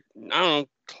just your, I don't know,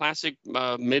 classic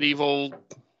medieval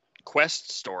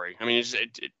quest story. I mean,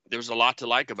 there was a lot to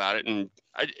like about it, and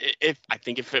I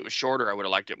think if it was shorter, I would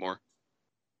have liked it more.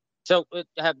 So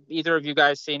have either of you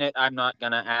guys seen it? I'm not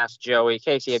going to ask Joey.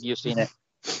 Casey, have you seen it?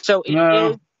 So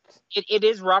No. it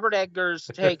is Robert Edgar's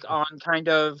take on kind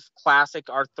of classic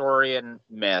Arthurian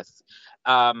myth.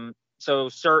 So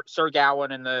Sir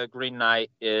Gawain in the Green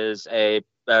Knight is a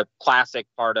classic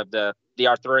part of the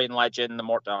Arthurian legend, the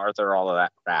Morte d'Arthur, all of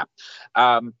that crap.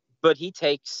 But he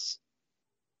takes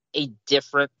a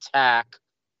different tack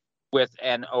with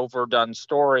an overdone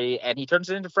story, and he turns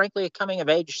it into, frankly, a coming of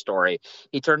age story.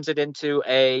 He turns it into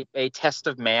a test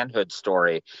of manhood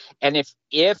story. And if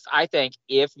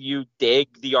you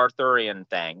dig the Arthurian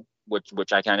thing,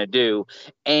 which I kind of do,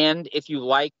 and if you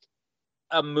like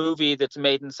a movie that's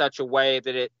made in such a way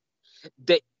that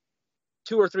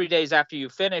 2 or 3 days after you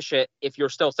finish it, if you're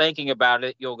still thinking about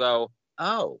it, you'll go,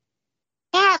 oh,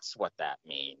 that's what that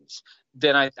means.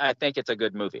 Then I think it's a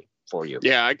good movie for you.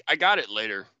 Yeah, I got it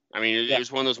later. I mean, it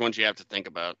was one of those ones you have to think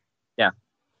about. Yeah.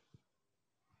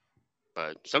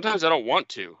 But sometimes I don't want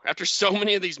to. After so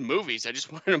many of these movies, I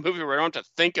just wanted a movie where I don't have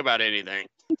to think about anything.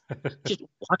 Just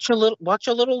watch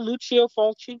a little Lucio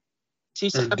Fulci. See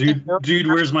dude,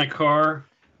 where's my car?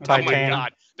 Oh my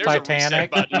God. There's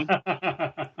Titanic. a reset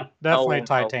button. Definitely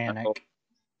Titanic.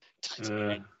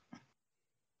 Titanic.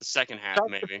 The second half,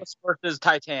 maybe. Versus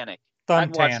Titanic.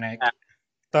 Thumbtanic.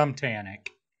 Thumbtanic.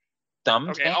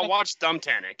 Okay, I'll watch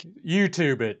Thumbtanic.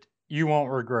 YouTube it. You won't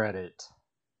regret it.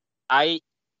 I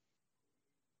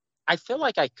feel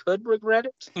like I could regret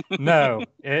it. No,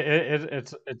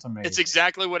 it's amazing. It's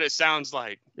exactly what it sounds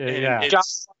like. Yeah.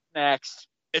 It's, next.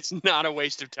 It's not a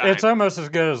waste of time. It's almost as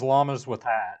good as Llamas with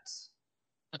Hats.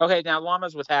 Okay, now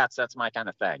Llamas with Hats, that's my kind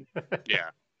of thing. Yeah.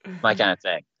 My kind of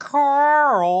thing.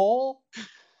 Carl!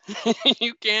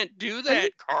 You can't do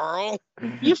that, Carl.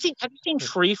 Have you seen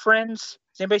Tree Friends?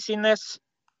 Has anybody seen this?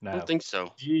 No. I don't think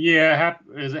so. Yeah,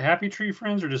 is it Happy Tree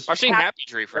Friends or just? I've seen Happy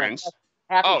Tree Friends.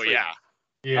 Happy Tree. Yeah.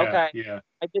 Yeah. Okay. Yeah.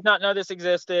 I did not know this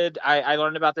existed. I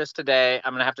learned about this today.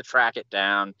 I'm gonna have to track it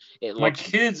down. My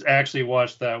kids actually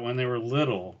watched that when they were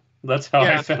little. That's how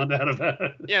I found out about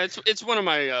it. Yeah, it's one of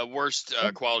my worst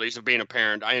qualities of being a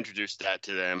parent. I introduced that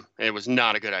to them. It was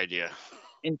not a good idea.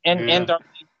 And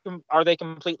are they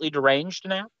completely deranged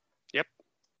now? Yep.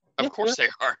 Of course they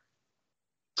are.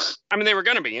 I mean, they were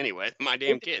going to be anyway. My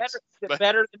damn kids.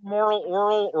 Better than Moral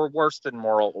Orel or worse than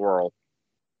Moral Orel?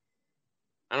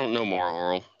 I don't know Moral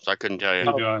Orel, so I couldn't tell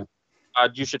you.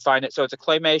 You should find it. So it's a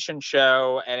claymation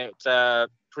show, and it's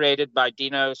created by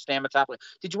Dino Stamatopoulos.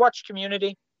 Did you watch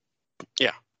Community?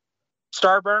 Yeah.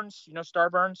 Starburns? You know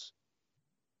Starburns?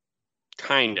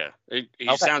 Kinda. He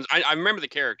sounds. I remember the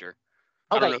character.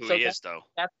 I don't know who he is, though.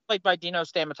 That's played by Dino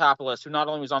Stamatopoulos, who not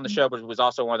only was on the show, but was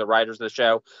also one of the writers of the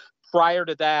show. Prior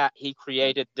to that, he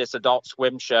created this Adult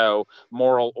Swim show,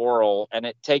 Moral Orel, and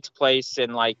it takes place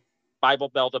in like Bible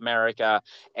Belt America,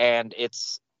 and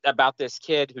it's about this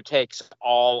kid who takes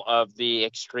all of the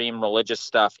extreme religious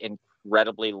stuff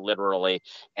incredibly literally,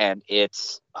 and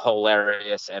it's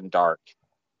hilarious and dark.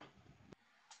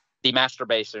 The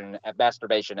masturbation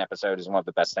episode is one of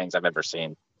the best things I've ever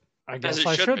seen. I guess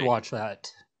I should watch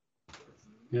that.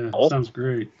 Yeah, sounds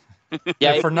great.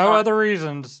 Yeah, for no other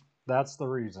reasons, that's the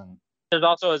reason. There's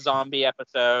also a zombie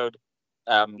episode.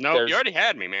 No, you already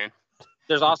had me, man.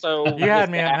 There's also you had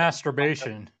me at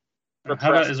masturbation. How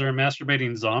about, is there a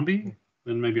masturbating zombie?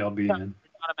 Then maybe I'll be in. Not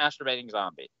a masturbating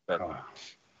zombie, but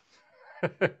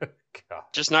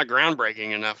just not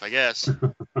groundbreaking enough, I guess.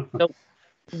 So,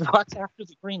 what's after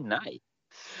the Green Knight?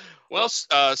 Well,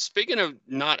 speaking of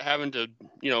not having to,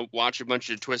 watch a bunch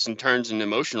of twists and turns and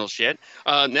emotional shit,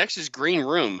 next is Green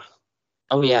Room.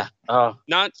 Oh yeah.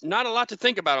 Not a lot to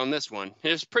think about on this one. It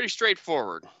was pretty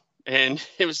straightforward, and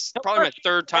it was probably my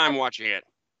third time watching it.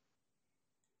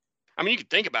 I mean, you can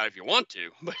think about it if you want to,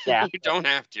 but you don't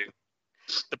have to.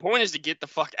 The point is to get the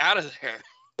fuck out of there.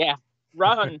 Yeah,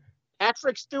 run.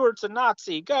 Patrick Stewart's a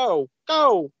Nazi. Go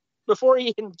before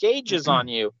he engages on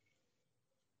you.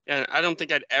 And I don't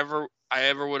think I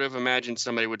ever would have imagined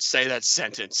somebody would say that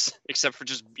sentence, except for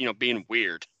just being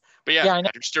weird. But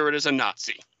Patrick Stewart is a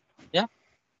Nazi. Yeah,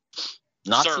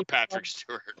 Nazi Sir Patrick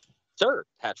Stewart. Sir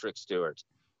Patrick Stewart.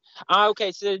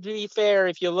 Okay, so to be fair,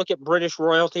 if you look at British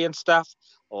royalty and stuff,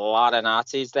 a lot of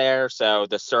Nazis there, so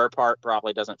the Sir part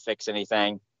probably doesn't fix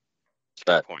anything.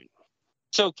 But point.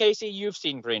 So Casey, you've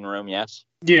seen Green Room, yes?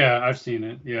 Yeah, I've seen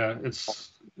it. Yeah,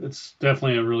 it's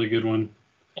definitely a really good one.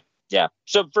 Yeah.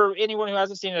 So for anyone who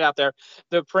hasn't seen it out there,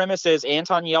 the premise is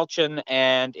Anton Yelchin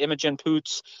and Imogen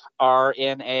Poots are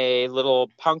in a little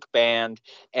punk band,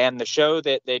 and the show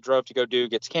that they drove to go do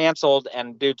gets canceled.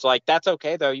 And dude's like, "That's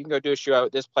okay though. You can go do a show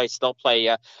at this place. They'll play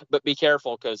you, but be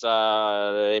careful because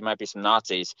they might be some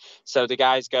Nazis." So the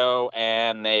guys go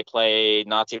and they play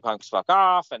Nazi punks fuck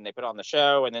off, and they put on the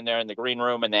show, and then they're in the green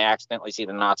room and they accidentally see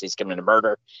the Nazis commit a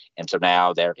murder, and so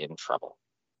now they're in trouble.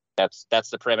 That's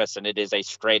the premise, and it is a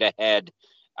straight ahead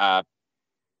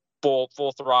full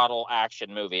throttle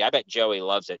action movie. I bet Joey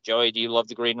loves it. Joey, do you love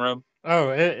The Green Room? Oh,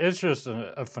 it's just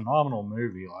a phenomenal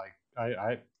movie. Like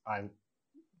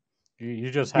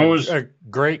you just had a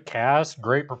great cast,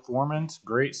 great performance,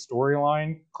 great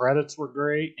storyline. Credits were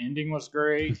great. Ending was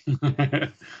great.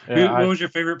 What was your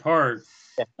favorite part?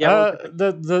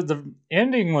 The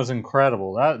ending was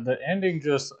incredible. The ending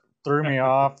just threw me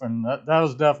off, and that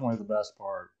was definitely the best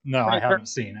part. No, I haven't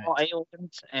seen it.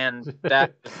 Aliens, and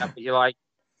that is that what you like?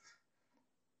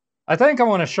 I think I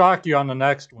want to shock you on the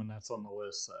next one that's on the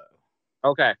list, though.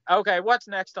 Okay. What's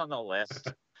next on the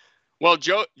list? Well,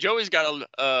 Joey's got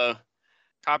a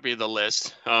copy of the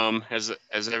list, as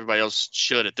everybody else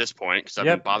should at this point, because I've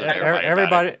been bothering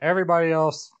everybody. Everybody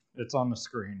else, it's on the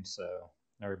screen, so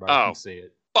everybody can see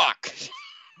it. Fuck.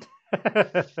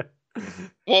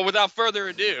 Well, without further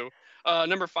ado,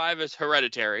 number 5 is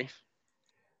Hereditary.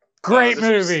 Great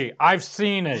movie. I've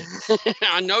seen it.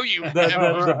 I know you.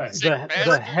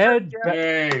 The head.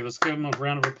 Hey, let's give him a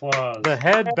round of applause. The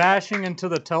head bashing into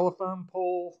the telephone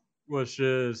pole was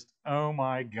just, oh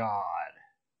my god.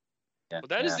 Well,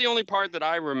 that is the only part that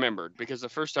I remembered, because the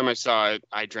first time I saw it,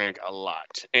 I drank a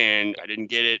lot, and I didn't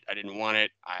get it. I didn't want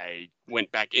it. I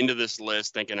went back into this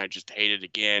list thinking I just hate it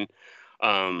again,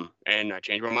 and I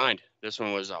changed my mind. This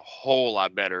one was a whole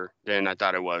lot better than I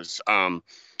thought it was.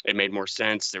 It made more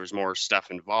sense. There was more stuff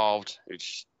involved.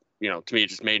 It's, to me, it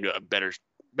just made a better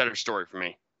story for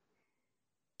me.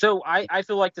 So I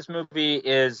feel like this movie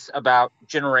is about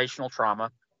generational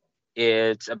trauma.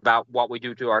 It's about what we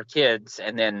do to our kids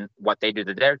and then what they do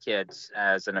to their kids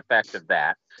as an effect of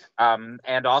that.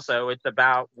 And also it's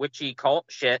about witchy cult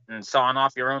shit and sawing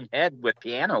off your own head with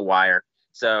piano wire.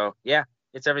 So yeah,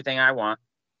 it's everything I want.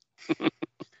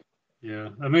 Yeah,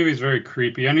 that movie's very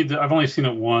creepy. I've only seen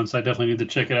it once. I definitely need to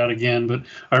check it out again, but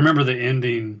I remember the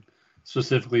ending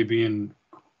specifically being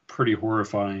pretty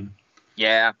horrifying.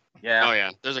 Yeah. Oh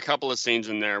yeah. There's a couple of scenes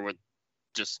in there with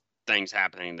just things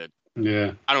happening that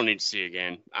I don't need to see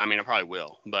again. I mean, I probably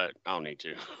will, but I don't need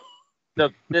to. So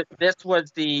this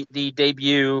was the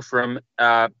debut from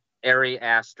Ari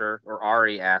Aster.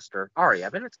 Ari, I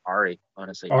bet it's Ari,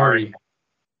 honestly. Ari.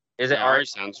 Is it Ari?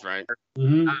 Sounds right.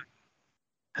 Mm-hmm.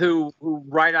 Who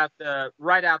right out the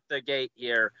gate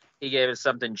here, he gave us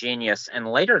something genius. And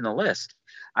later in the list,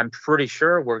 I'm pretty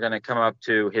sure we're going to come up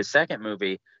to his second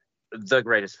movie, the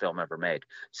greatest film ever made.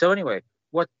 So anyway,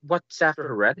 what's after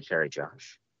Hereditary,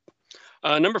 Josh?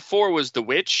 Number 4 was The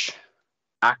Witch.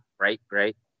 Great.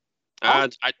 All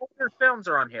Eggers films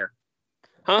are on here.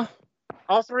 Huh?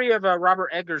 All 3 of Robert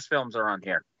Eggers' films are on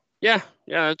here. Yeah.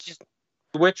 It's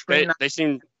The Witch. They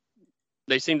seem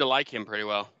to like him pretty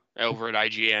well over at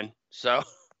IGN. So,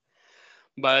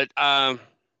 but I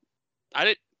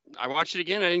watched it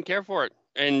again. I didn't care for it,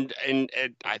 and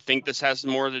I think this has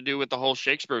more to do with the whole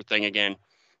Shakespeare thing again.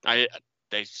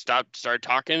 They started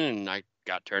talking, and I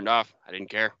got turned off. I didn't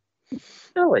care.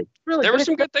 Really? There were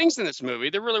some good things in this movie.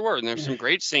 There really were. And there's some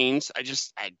great scenes.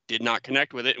 I did not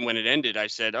connect with it. And when it ended, I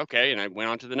said, okay. And I went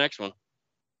on to the next one.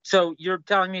 So you're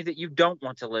telling me that you don't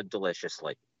want to live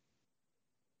deliciously?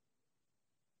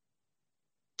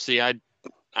 See, I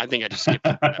think I just skipped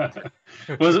it.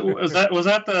 was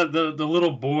that the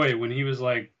little boy when he was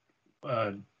like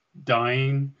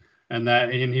dying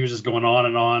and he was just going on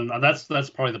and on? That's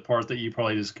probably the part that you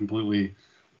probably just completely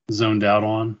zoned out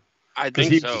on. I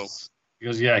think so.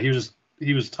 Because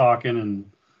he was talking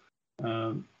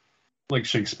and like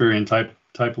Shakespearean type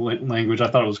of language. I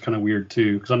thought it was kind of weird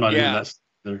too, because I'm not into that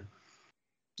either.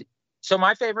 So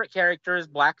my favorite character is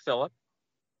Black Phillip.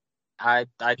 I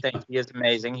think he is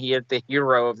amazing. He is the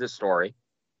hero of the story.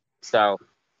 So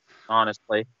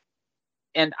honestly,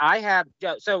 and I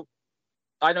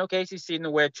know Casey's seen The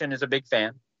Witch and is a big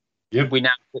fan. Yep. We know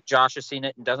that Josh has seen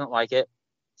it and doesn't like it.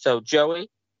 So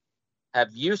Joey, have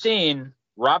you seen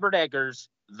Robert Eggers'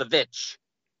 The Witch?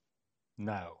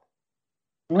 No.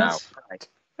 No. Right.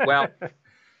 Well,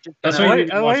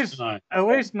 at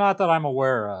least not that I'm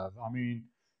aware of. I mean,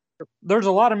 there's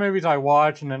a lot of movies I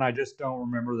watch and then I just don't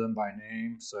remember them by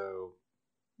name. So,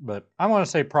 but I want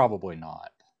to say probably not.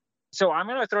 So I'm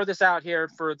going to throw this out here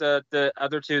for the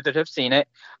other 2 that have seen it.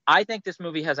 I think this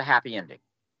movie has a happy ending.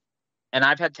 And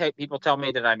I've had people tell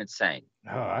me that I'm insane.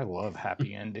 Oh, I love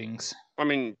happy endings. I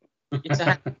mean, it's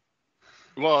a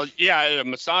well, yeah, at a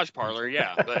massage parlor,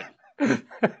 yeah, but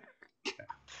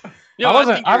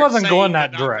I wasn't going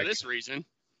that direct for this reason.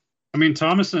 I mean,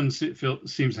 Thomason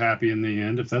seems happy in the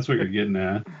end, if that's what you're getting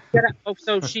at. Yeah.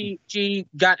 So she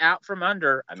got out from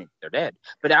under. I mean, they're dead,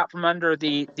 but out from under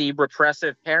the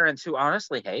repressive parents who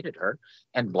honestly hated her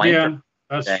and blamed her. Yeah,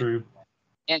 that's true.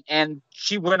 and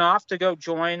she went off to go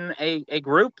join a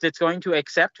group that's going to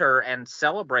accept her and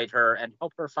celebrate her and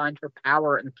help her find her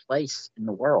power and place in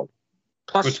the world.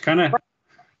 Plus, which kind of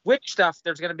witch stuff,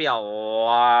 there's going to be a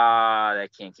lot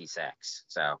of kinky sex.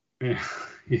 So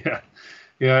yeah,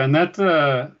 and that's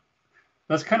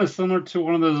kind of similar to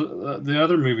one of the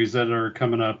other movies that are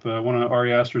coming up. One of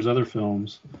Ari Aster's other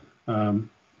films,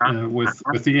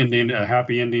 with the ending, a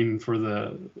happy ending for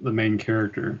the main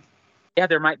character. Yeah,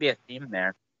 there might be a theme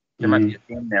there. There might be a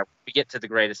theme there. We get to the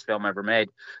greatest film ever made.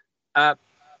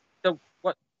 So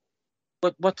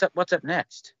what's up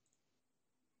next?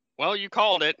 Well, you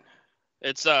called it.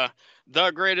 It's the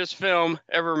greatest film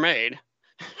ever made.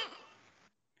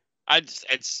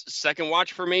 It's second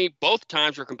watch for me. Both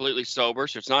times were completely sober,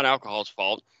 so it's not alcohol's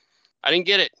fault. I didn't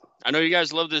get it. I know you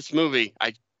guys love this movie.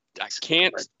 I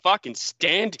can't fucking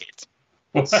stand it.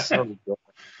 It's so good.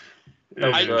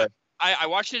 So good. I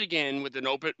watched it again with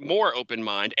more open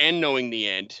mind and knowing the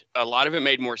end. A lot of it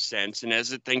made more sense, and as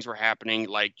things were happening,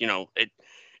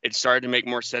 it started to make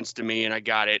more sense to me, and I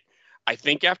got it. I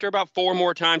think after about 4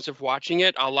 more times of watching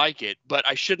it, I'll like it. But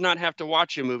I should not have to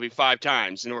watch a movie 5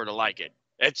 times in order to like it.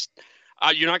 It's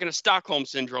you're not going to Stockholm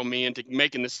syndrome me into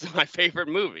making this my favorite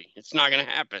movie. It's not going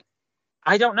to happen.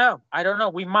 I don't know.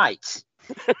 We might.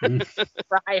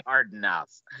 Try hard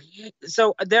enough.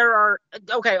 So there are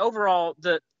overall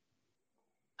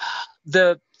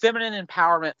the feminine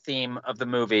empowerment theme of the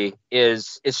movie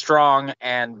is strong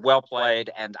and well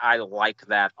played, and I like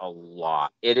that a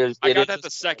lot. I got that the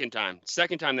second time.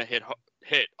 Second time that hit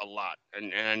a lot,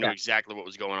 and I knew exactly what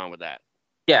was going on with that.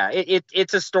 Yeah,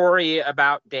 it's a story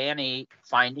about Dani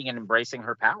finding and embracing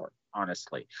her power.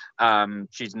 Honestly,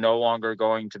 she's no longer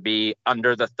going to be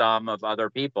under the thumb of other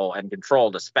people and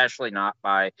controlled, especially not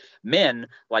by men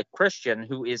like Christian,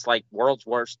 who is like world's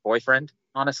worst boyfriend.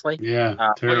 Honestly,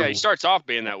 terrible. He starts off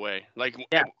being that way.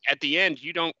 At the end,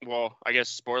 you don't. Well, I guess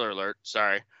spoiler alert.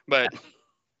 Sorry, but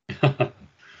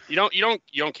you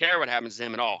don't care what happens to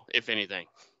him at all, if anything.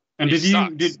 And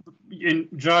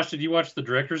Josh, did you watch the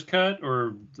director's cut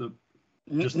or the?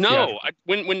 No,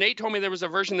 when Nate told me there was a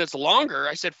version that's longer,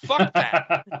 I said, fuck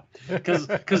that.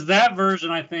 Because that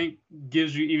version, I think,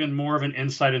 gives you even more of an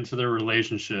insight into their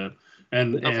relationship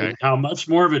and how much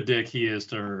more of a dick he is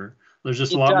to her. There's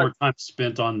just a lot more time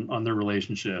spent on their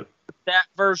relationship. That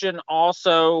version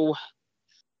also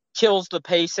kills the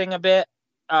pacing a bit,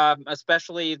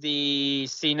 especially the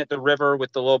scene at the river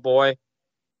with the little boy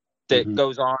that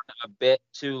goes on a bit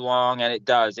too long, and it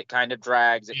does. It kind of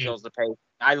drags. It kills the pace.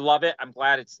 I love it. I'm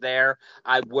glad it's there.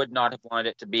 I would not have wanted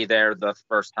it to be there the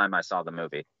first time I saw the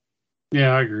movie. Yeah,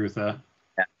 I agree with that.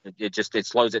 Yeah, it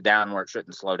slows it down where it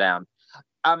shouldn't slow down.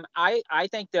 I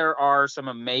think there are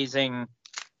amazing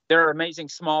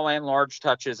small and large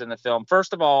touches in the film.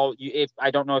 First of all, I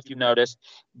don't know if you noticed,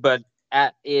 but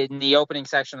in the opening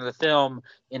section of the film,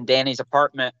 in Dani's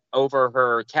apartment, over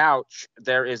her couch,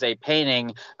 there is a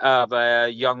painting of a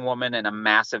young woman and a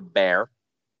massive bear,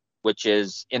 which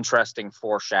is interesting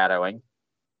foreshadowing.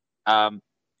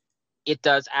 It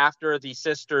does, after the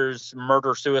sisters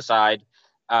murder-suicide,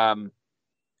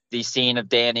 the scene of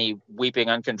Dani weeping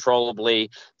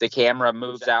uncontrollably, the camera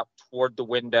moves out toward the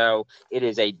window. It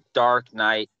is a dark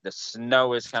night. The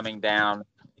snow is coming down.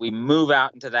 We move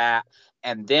out into that,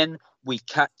 and then we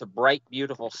cut to bright,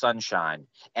 beautiful sunshine.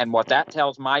 And what that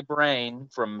tells my brain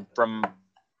from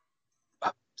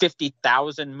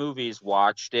 50,000 movies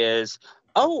watched is,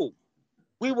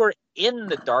 we were in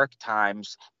the dark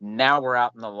times. Now we're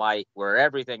out in the light where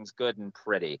everything's good and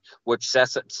pretty, which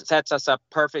sets us up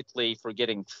perfectly for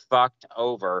getting fucked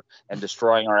over and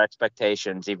destroying our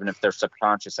expectations, even if they're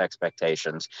subconscious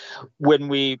expectations. When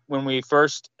we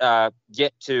first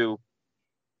get to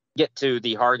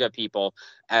the Harga people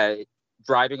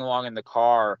driving along in the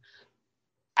car,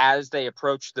 as they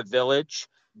approach the village,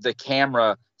 the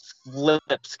camera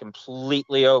flips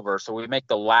completely over, so we make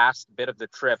the last bit of the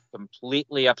trip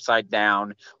completely upside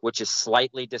down, which is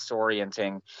slightly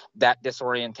disorienting. That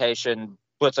disorientation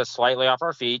puts us slightly off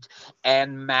our feet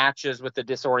and matches with the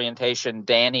disorientation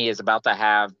Dani is about to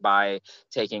have by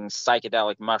taking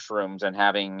psychedelic mushrooms and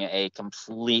having a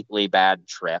completely bad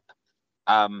trip.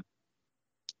 I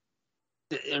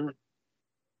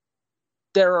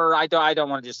don't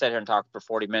want to just sit here and talk for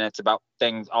 40 minutes about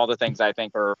all the things I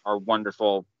think are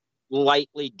wonderful,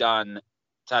 lightly done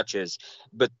touches,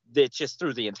 but it's just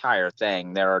through the entire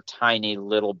thing. There are tiny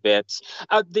little bits.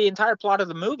 The entire plot of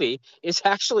the movie is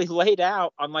actually laid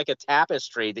out on like a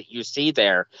tapestry that you see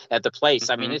there at the place.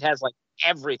 I mean, it has like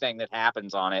everything that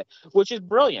happens on it, which is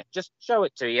brilliant. Just show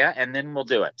it to you, and then we'll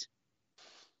do it.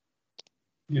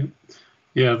 Yeah.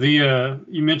 Yeah, the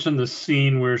you mentioned the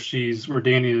scene where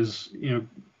Danny is,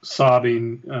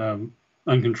 sobbing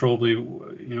uncontrollably.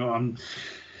 You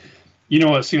know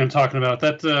what scene I'm talking about?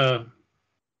 That's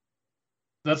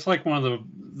like one of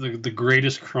the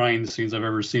greatest crying scenes I've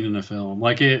ever seen in a film.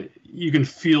 Like you can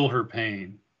feel her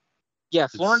pain. Yeah,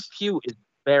 Florence Pugh is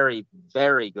very,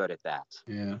 very good at that.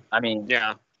 Yeah. I mean,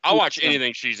 yeah, I'll watch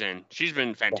anything she's in. She's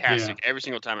been fantastic every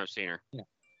single time I've seen her. Yeah.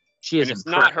 She is. And it's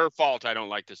not her fault I don't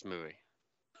like this movie.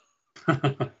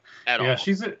 At all. Yeah,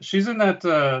 she's in that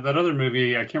other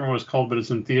movie. I can't remember what it's called, but it's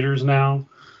in theaters now.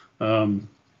 A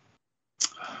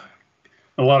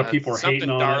lot of people are hating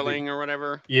on Darling or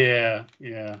whatever. Yeah.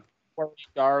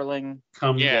 Darling.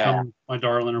 Come, my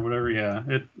darling, or whatever. Yeah,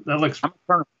 that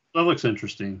looks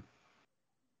interesting.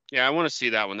 Yeah, I want to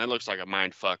see that one. That looks like a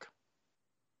mind fuck.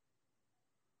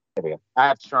 There we go. I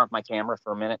have to turn off my camera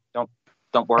for a minute. Don't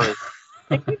worry.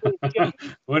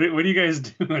 What are you guys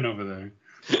doing over there?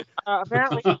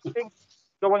 Apparently, things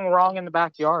going wrong in the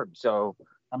backyard. So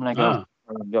I'm gonna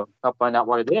go help find out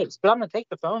what it is. But I'm gonna take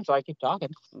the phone so I keep talking.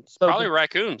 It's probably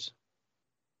raccoons.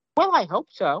 Well, I hope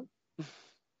so.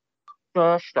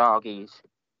 Gosh, doggies.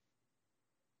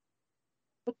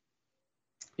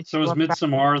 So is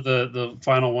Midsommar the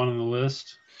final one on the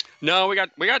list? No, we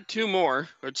got two more.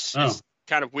 It's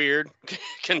kind of weird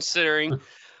considering.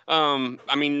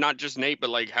 I mean, not just Nate, but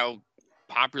like how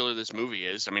popular this movie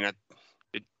is. I mean,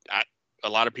 a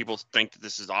lot of people think that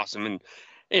this is awesome, and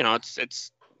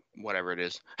it's whatever it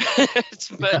is.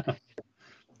 But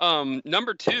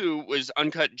number 2 was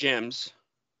Uncut Gems.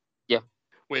 Yeah.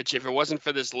 Which, if it wasn't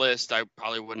for this list, I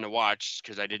probably wouldn't have watched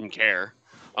because I didn't care.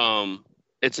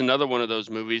 It's another one of those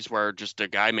movies where just a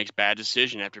guy makes bad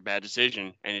decision after bad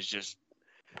decision, and it's just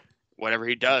whatever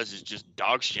he does is just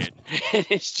dog shit.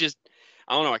 It's just,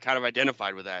 I don't know. I kind of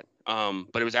identified with that.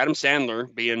 But it was Adam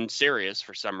Sandler being serious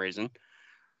for some reason,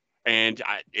 and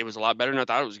it was a lot better than I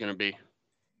thought it was going to be.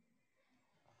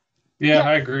 Yeah,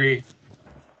 I agree.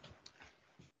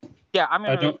 Yeah, I'm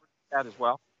going to agree with that as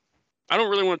well. I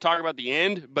don't really want to talk about the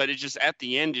end, but it's just at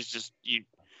the end, it's just you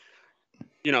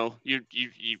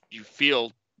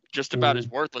feel just about as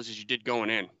worthless as you did going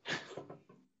in.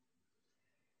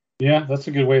 Yeah, that's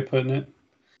a good way of putting it.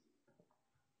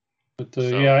 But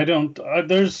yeah, I don't think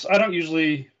there's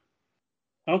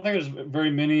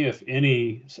very many, if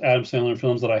any, Adam Sandler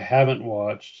films that I haven't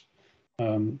watched.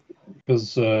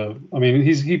 Because I mean,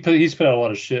 he's put out a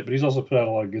lot of shit, but he's also put out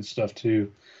a lot of good stuff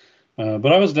too.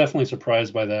 But I was definitely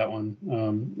surprised by that one.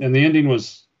 And the ending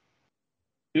was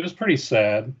pretty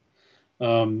sad.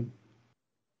 But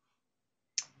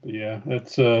yeah,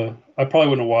 it's I probably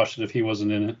wouldn't have watched it if he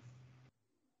wasn't in it.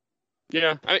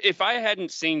 Yeah, if I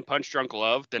hadn't seen Punch Drunk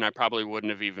Love, then I probably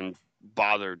wouldn't have even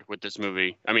bothered with this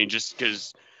movie. I mean, just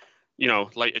because,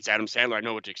 like it's Adam Sandler, I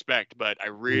know what to expect, but I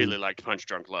really liked Punch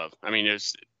Drunk Love. I mean,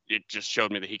 it just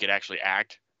showed me that he could actually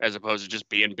act as opposed to just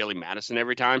being Billy Madison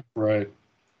every time. Right.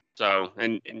 So,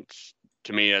 and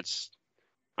to me, that's,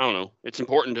 I don't know, it's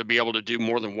important to be able to do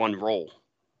more than one role.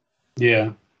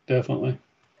 Yeah, definitely.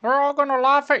 They're all going to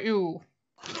laugh at you.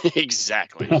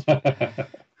 Exactly.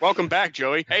 Welcome back,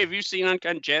 Joey. Hey, have you seen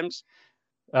Uncut Gems?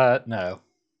 No.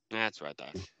 That's what I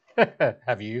thought.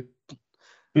 Have you?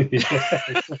 Did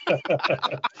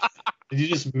you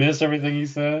just miss everything he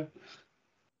said?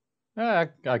 I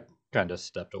kind of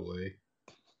stepped away.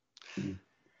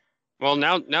 Well,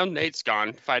 now Nate's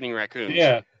gone fighting raccoons.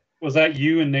 Yeah. Was that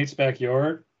you in Nate's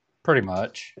backyard? Pretty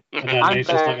much. And now Nate's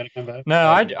just not going to come back? No,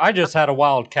 I just had a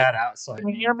wild cat outside. Can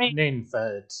you hear me? Needing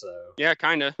fed, so. Yeah,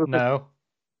 kind of. No.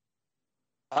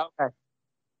 Okay.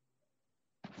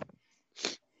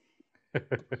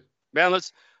 Man,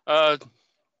 let's. I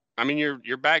mean,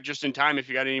 you're back just in time. If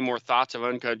you got any more thoughts of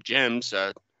Uncut Gems,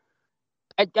 So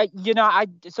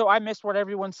I missed what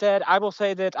everyone said. I will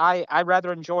say that I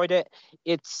rather enjoyed it.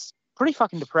 It's pretty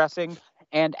fucking depressing,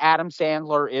 and Adam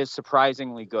Sandler is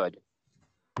surprisingly good,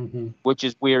 which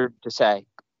is weird to say.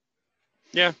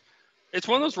 Yeah. It's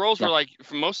one of those roles where, like,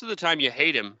 for most of the time you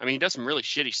hate him. I mean, he does some really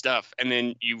shitty stuff, and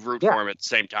then you root for him at the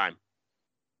same time.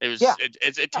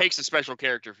 It takes a special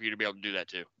character for you to be able to do that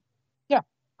too. Yeah,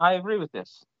 I agree with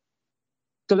this.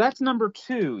 So that's number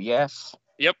 2, yes?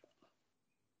 Yep.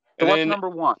 So what's number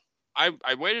 1?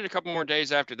 I waited a couple more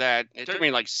days after that. It took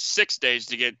me like 6 days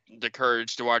to get the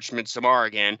courage to watch Midsommar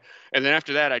again. And then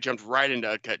after that, I jumped right into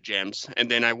Uncut Gems.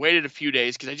 And then I waited a few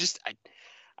days because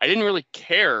I didn't really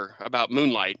care about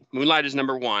Moonlight. Moonlight is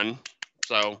number 1.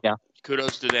 So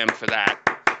kudos to them for that.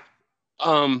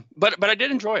 But I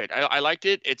did enjoy it. I liked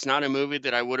it. It's not a movie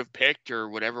that I would have picked or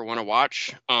would ever want to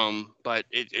watch. But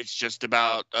it's just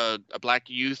about a black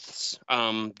youth's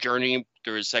journey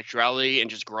through his sexuality and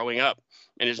just growing up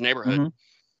in his neighborhood. Mhm.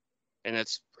 And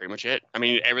that's pretty much it. I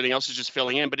mean, everything else is just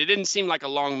filling in, but it didn't seem like a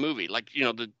long movie. Like,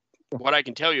 what I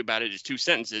can tell you about it is 2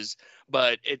 sentences,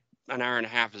 but an hour and a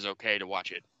half is okay to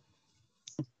watch it.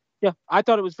 Yeah, I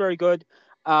thought it was very good.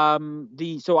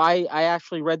 So I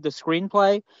actually read the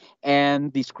screenplay,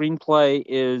 and the screenplay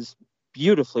is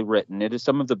beautifully written. It is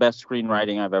some of the best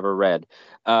screenwriting I've ever read.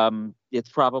 It's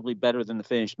probably better than the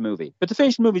finished movie, but the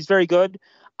finished movie is very good.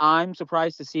 I'm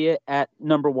surprised to see it at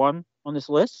number 1 on this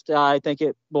list. I think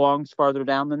it belongs farther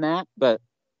down than that, but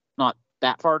not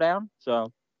that far down.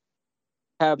 So,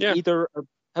 have either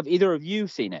of you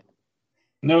seen it?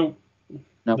 No.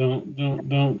 No.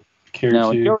 Don't care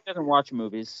No, to. Joe doesn't watch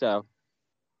movies, so.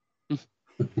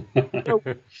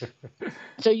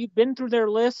 So you've been through their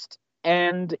list,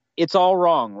 and it's all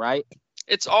wrong, right?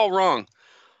 It's all wrong.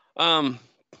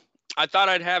 I thought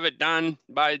I'd have it done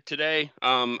by today.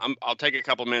 I'll take a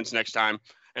couple minutes next time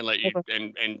and let you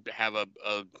and have a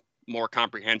more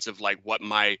comprehensive, like, what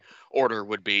my order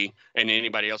would be, and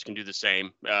anybody else can do the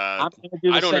same. I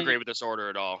don't agree with this order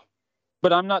at all.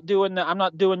 But I'm not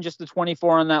doing just the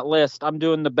 24 on that list. I'm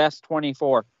doing the best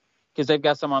 24 because they've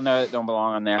got some on there that don't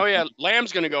belong on there. Oh yeah,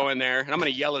 Lamb's gonna go in there, and I'm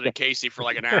gonna yell at Casey for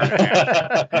like an hour and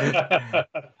a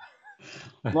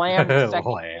half. Lamb,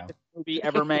 second movie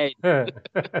ever made.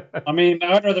 I mean,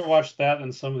 I'd rather watch that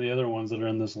than some of the other ones that are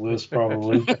in this list,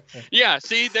 probably. Yeah,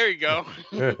 see, there you go.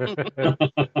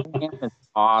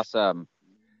 Awesome.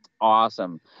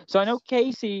 So I know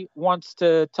Casey wants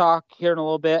to talk here in a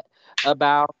little bit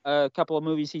about a couple of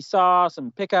movies he saw,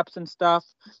 some pickups and stuff.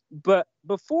 But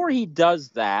before he does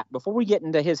that, before we get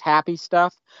into his happy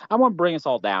stuff, I want to bring us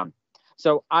all down.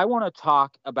 So I want to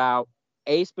talk about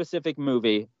a specific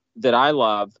movie that I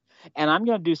love, and I'm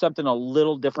going to do something a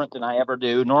little different than I ever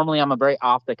do. Normally, I'm a very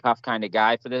off-the-cuff kind of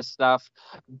guy for this stuff,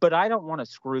 but I don't want to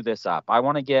screw this up. I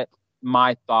want to get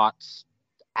my thoughts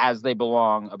as they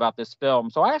belong about this film.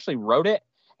 So I actually wrote it,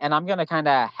 and I'm going to kind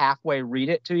of halfway read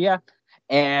it to you.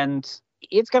 And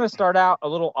it's going to start out a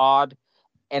little odd,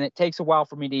 and it takes a while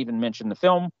for me to even mention the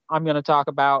film I'm going to talk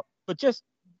about. But just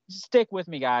stick with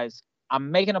me, guys.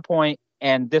 I'm making a point,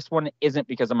 and this one isn't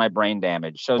because of my brain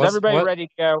damage. So is everybody ready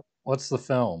to go? What's the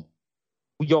film?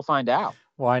 You'll find out.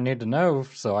 Well, I need to know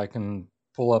so I can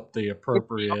pull up the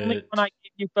appropriate...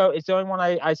 It's the only one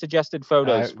I suggested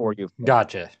photos for you.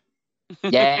 Gotcha.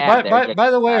 Yeah. By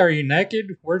the way, are you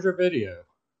naked? Where's your video?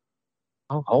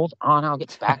 Oh, hold on. I'll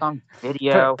get back on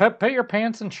video. Put your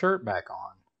pants and shirt back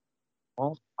on.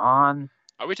 Hold on.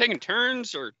 Are we taking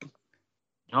turns or?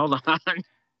 Hold on. Let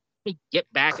me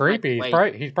get back. Creepy.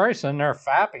 He's probably sitting there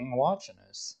fapping, watching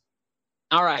us.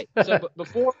 All right. So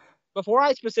before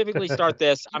I specifically start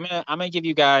this, I'm gonna give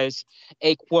you guys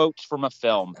a quote from a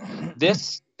film.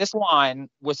 This line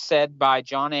was said by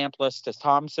John Amplas to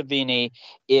Tom Savini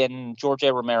in George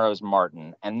A. Romero's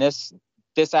Martin, and this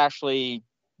actually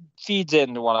feeds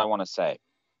into what I want to say.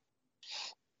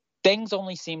 Things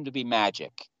only seem to be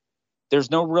magic. There's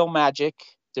no real magic.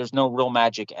 There's no real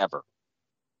magic ever.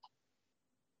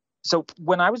 So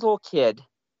when I was a little kid,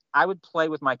 I would play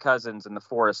with my cousins in the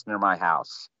forest near my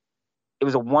house. It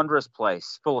was a wondrous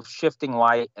place, full of shifting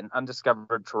light and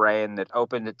undiscovered terrain that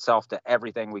opened itself to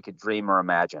everything we could dream or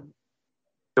imagine.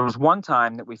 There was one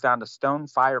time that we found a stone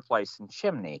fireplace and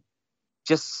chimney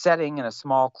just setting in a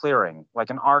small clearing, like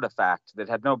an artifact that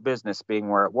had no business being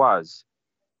where it was.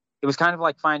 It was kind of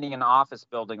like finding an office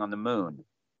building on the moon,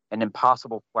 an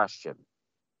impossible question.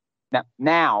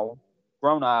 Now,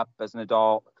 grown up as an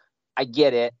adult, I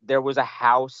get it. There was a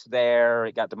house there.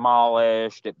 It got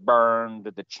demolished. It burned.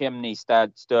 The chimney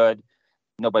stood.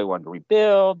 Nobody wanted to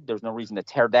rebuild. There's no reason to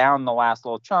tear down the last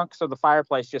little chunk, so the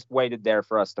fireplace just waited there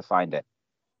for us to find it.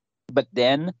 But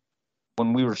then,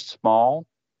 when we were small,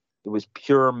 it was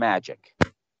pure magic.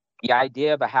 The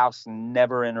idea of a house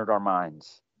never entered our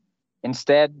minds.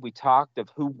 Instead, we talked of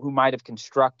who might have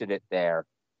constructed it there,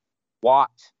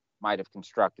 what might have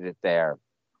constructed it there.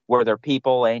 Were there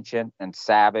people, ancient and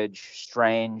savage,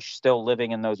 strange, still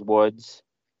living in those woods?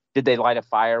 Did they light a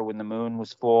fire when the moon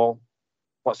was full?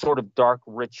 What sort of dark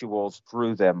rituals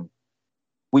drew them?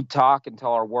 We'd talk until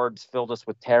our words filled us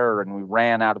with terror and we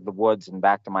ran out of the woods and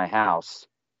back to my house.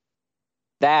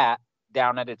 That,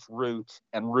 down at its root,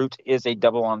 and root is a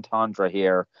double entendre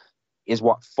here, is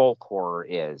what folk horror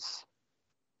is.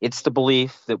 It's the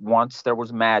belief that once there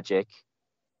was magic,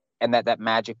 and that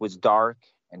magic was dark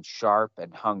and sharp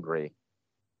and hungry,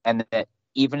 and that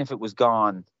even if it was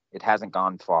gone, it hasn't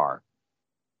gone far.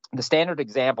 The standard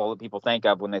example that people think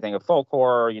of when they think of folk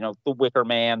horror, The Wicker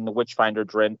Man, The Witchfinder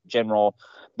General,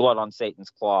 Blood on Satan's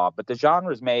Claw. But the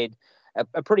genre is made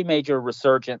a pretty major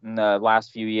resurgent in the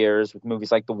last few years with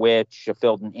movies like The Witch, A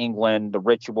Field in England, The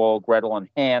Ritual, Gretel and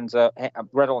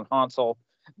Hansel,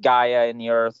 Gaia in the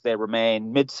Earth, They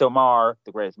Remain, Midsommar,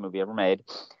 the greatest movie ever made,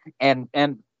 and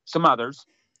some others.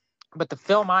 But the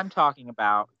film I'm talking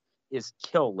about is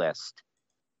Kill List.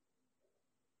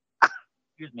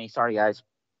 Excuse me, sorry guys.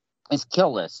 It's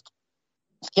Kill List.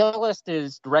 Kill List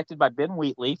is directed by Ben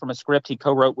Wheatley from a script he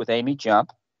co-wrote with Amy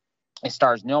Jump. It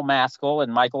stars Neil Maskell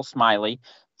and Michael Smiley.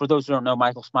 For those who don't know,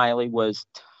 Michael Smiley was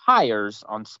Tyres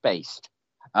on Spaced.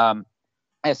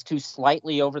 As two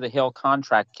slightly over-the-hill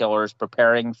contract killers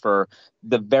preparing for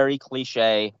the very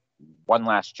cliche one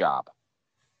last job.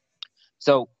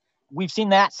 So we've seen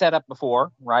that set up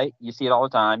before, right? You see it all the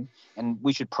time, and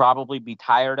we should probably be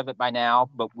tired of it by now,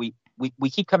 but we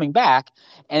keep coming back,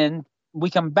 and we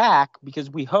come back because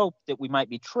we hope that we might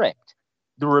be tricked.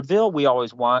 The reveal we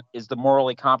always want is the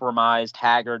morally compromised,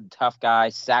 haggard, tough guy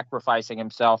sacrificing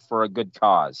himself for a good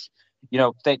cause. You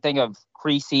know, think of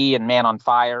Creasy and Man on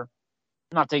Fire.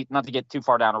 Not to get too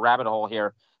far down a rabbit hole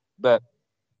here, but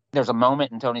there's a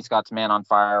moment in Tony Scott's Man on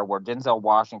Fire where Denzel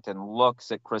Washington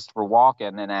looks at Christopher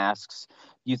Walken and asks,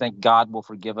 "Do you think God will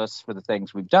forgive us for the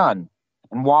things we've done?"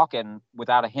 And Walken,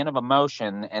 without a hint of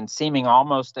emotion and seeming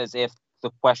almost as if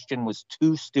the question was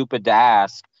too stupid to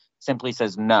ask, simply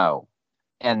says no.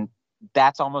 And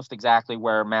that's almost exactly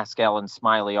where Maskell and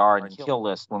Smiley are in Kill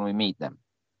List when we meet them.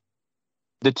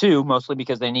 The two, mostly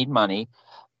because they need money,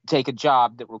 take a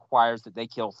job that requires that they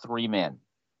kill 3 men.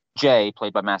 Jay,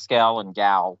 played by Maskell, and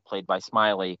Gal, played by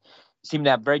Smiley, seem to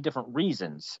have very different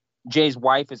reasons. Jay's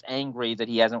wife is angry that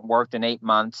he hasn't worked in 8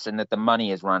 months and that the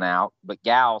money has run out, but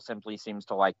Gal simply seems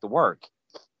to like the work.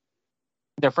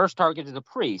 Their first target is a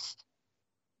priest.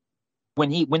 When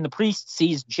the priest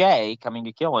sees Jay coming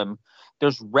to kill him,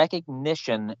 there's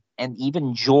recognition and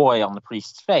even joy on the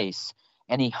priest's face,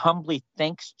 and he humbly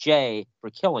thanks Jay for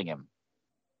killing him.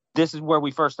 This is where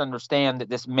we first understand that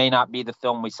this may not be the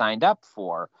film we signed up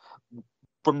for.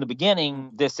 From the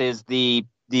beginning, this is the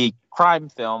crime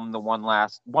film, the one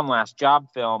last job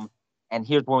film, and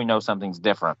here's where we know something's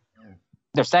different.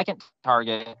 Their second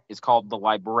target is called the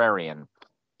Librarian.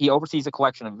 He oversees a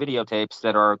collection of videotapes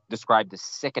that are described as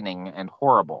sickening and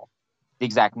horrible. The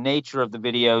exact nature of the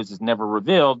videos is never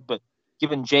revealed, but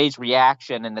given Jay's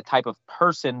reaction and the type of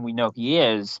person we know he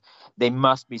is, they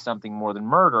must be something more than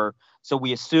murder, so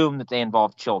we assume that they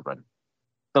involve children.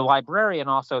 The Librarian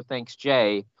also thanks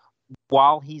Jay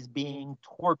while he's being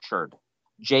tortured.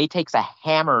 Jay takes a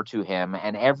hammer to him,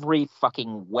 and every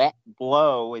fucking wet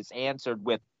blow is answered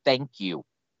with "thank you."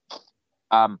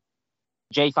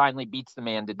 Jay finally beats the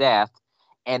man to death,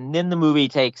 and then the movie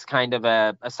takes kind of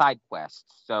a side quest.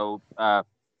 So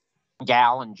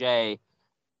Gal and Jay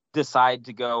decide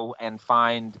to go and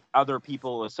find other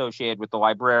people associated with the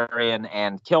Librarian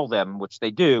and kill them, which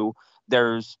they do.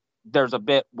 There's a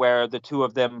bit where the two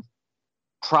of them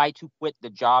try to quit the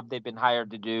job they've been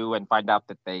hired to do and find out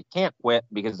that they can't quit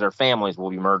because their families will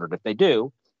be murdered if they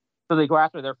do. So they go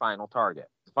after their final target.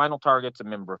 The final target's a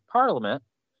member of parliament.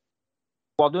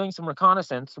 While doing some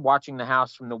reconnaissance, watching the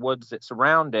house from the woods that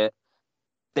surround it,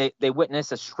 they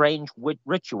witness a strange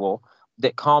ritual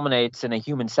that culminates in a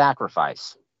human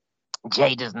sacrifice.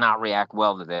 Jay does not react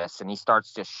well to this, and he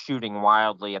starts just shooting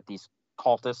wildly at these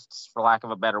cultists, for lack of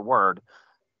a better word.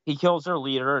 He kills their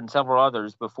leader and several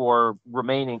others before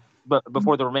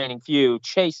the remaining few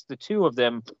chase the two of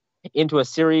them into a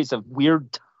series of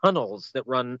weird tunnels that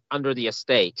run under the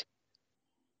estate.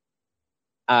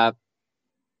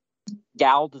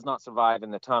 Gal does not survive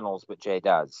in the tunnels, but Jay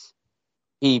does.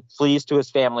 He flees to his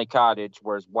family cottage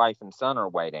where his wife and son are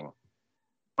waiting.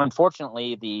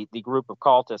 Unfortunately, the group of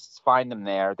cultists find them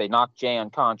there. They knock Jay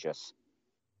unconscious.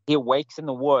 He awakes in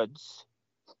the woods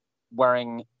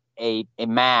wearing a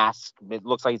mask that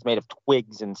looks like it's made of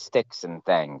twigs and sticks and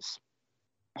things.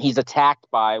 He's attacked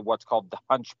by what's called the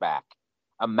Hunchback,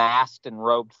 a masked and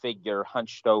robed figure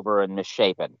hunched over and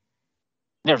misshapen.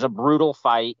 There's a brutal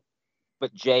fight,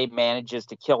 but Jay manages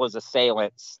to kill his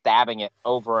assailant, stabbing it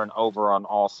over and over on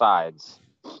all sides.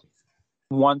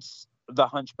 Once the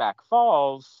Hunchback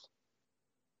falls,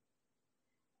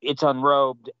 it's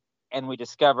unrobed, and we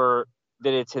discover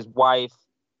that it's his wife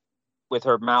with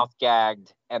her mouth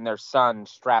gagged and their son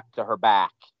strapped to her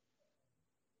back.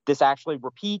 This actually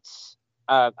repeats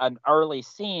an early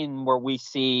scene where we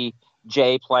see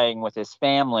Jay playing with his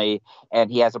family, and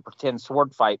he has a pretend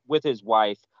sword fight with his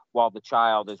wife while the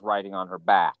child is riding on her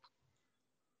back.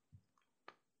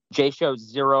 Jay shows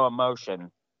zero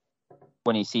emotion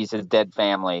when he sees his dead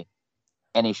family,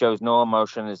 and he shows no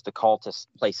emotion as the cultists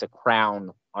place a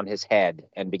crown on his head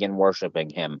and begin worshiping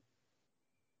him.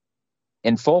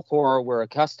 In folk horror, we're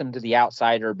accustomed to the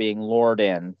outsider being lured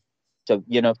in. So,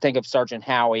 think of Sergeant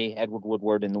Howie, Edward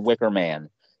Woodward, in The Wicker Man.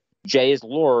 Jay is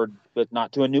lured, but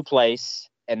not to a new place,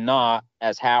 and not,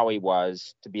 as Howie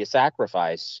was, to be a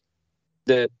sacrifice.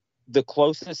 The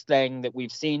closest thing that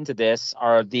we've seen to this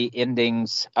are the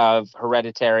endings of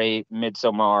Hereditary,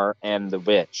 Midsommar, and The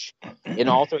Witch. In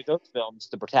all three of those films,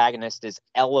 the protagonist is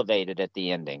elevated at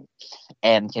the ending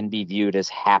and can be viewed as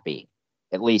happy,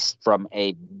 at least from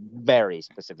a very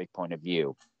specific point of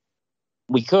view.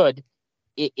 We could,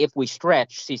 if we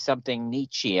stretch, see something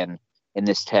Nietzschean in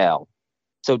this tale.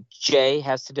 So Jay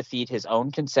has to defeat his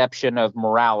own conception of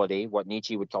morality, what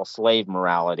Nietzsche would call slave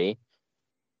morality,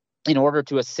 in order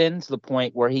to ascend to the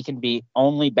point where he can be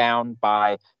only bound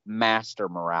by master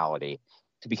morality,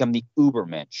 to become the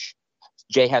Ubermensch.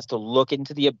 Jay has to look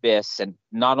into the abyss and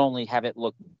not only have it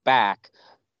look back,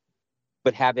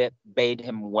 but have it bade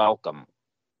him welcome.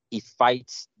 He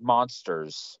fights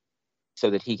monsters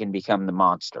so that he can become the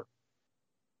monster.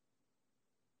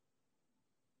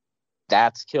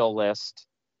 That's Kill List.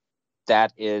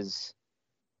 That is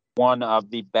one of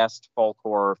the best folk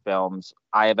horror films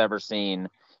I have ever seen,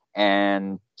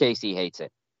 and Casey hates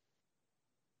it.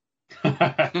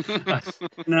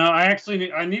 No, I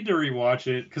need to rewatch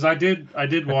it, because I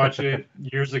did watch it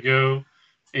years ago,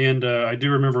 and I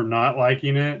do remember not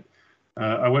liking it.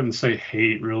 I wouldn't say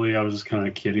hate, really. I was just kind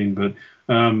of kidding, but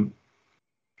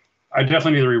I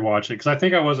definitely need to rewatch it, because I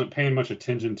think I wasn't paying much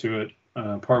attention to it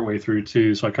partway through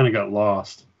too, so I kind of got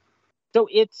lost. So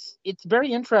it's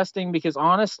very interesting, because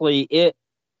honestly,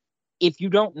 if you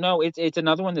don't know, it's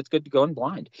another one that's good to go in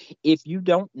blind. If you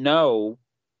don't know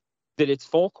that it's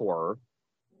folk horror,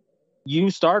 you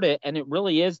start it, and it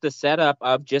really is the setup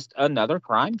of just another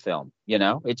crime film.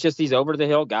 It's just these over the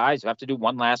hill guys who have to do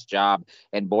one last job,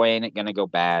 and boy, ain't it gonna go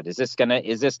bad. Is this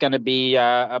gonna be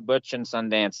a Butch and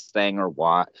Sundance thing or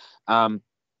what?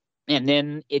 And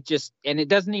then it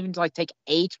doesn't even take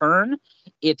a turn.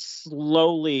 It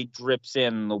slowly drips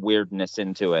in the weirdness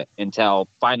into it until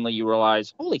finally you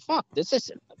realize, holy fuck, this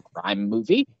isn't a crime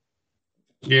movie.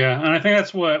 Yeah, and I think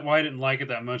that's why I didn't like it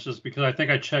that much, is because I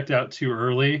think I checked out too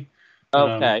early.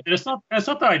 Okay. And it's not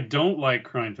that I don't like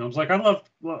crime films. Like, I love,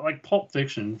 like, Pulp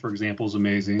Fiction, for example, is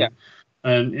amazing. Yeah.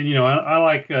 And I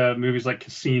like movies like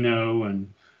Casino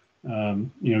and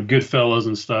Goodfellas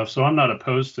and stuff. So I'm not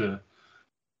opposed to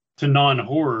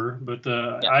non-horror, but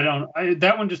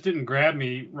that one just didn't grab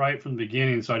me right from the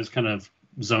beginning, so I just kind of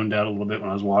zoned out a little bit when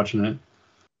I was watching it.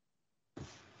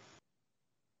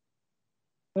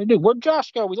 Where'd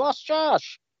Josh go? We lost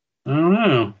Josh. I don't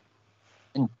know.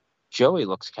 And Joey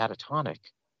looks catatonic.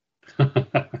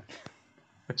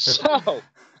 So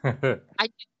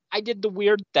I did the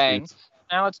weird thing.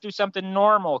 Now let's do something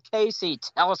normal. Casey,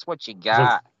 tell us what you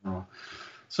got.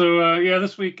 So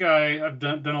this week I've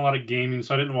done a lot of gaming,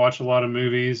 so I didn't watch a lot of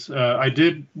movies. I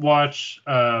did watch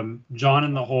John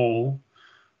in the Hole.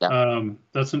 Yeah.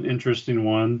 That's an interesting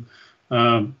one.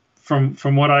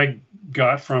 From what I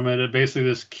got from it, basically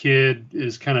this kid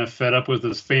is kind of fed up with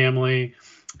his family.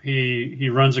 He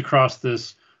runs across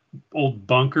this old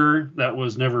bunker that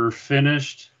was never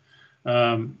finished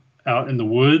out in the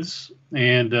woods,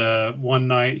 and one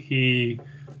night he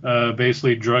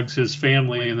basically drugs his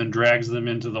family and then drags them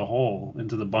into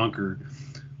the bunker.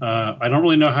 I don't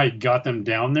really know how he got them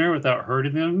down there without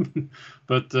hurting them,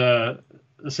 but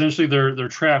essentially they're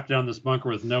trapped down this bunker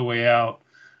with no way out.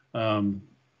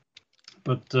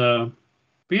 But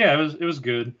yeah, it was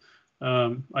good.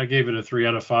 I gave it a 3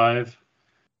 out of 5.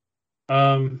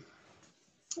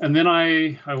 And then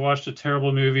I watched a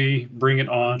terrible movie, Bring It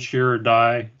On, Shear or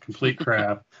Die, complete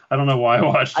crap. I don't know why I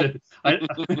watched it. I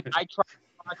tried to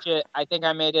watch it. I think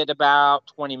I made it about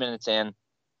 20 minutes in.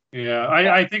 Yeah,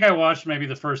 I think I watched maybe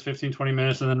the first 15, 20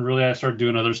 minutes, and then really I started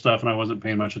doing other stuff, and I wasn't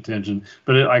paying much attention.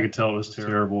 But I could tell it was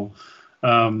terrible.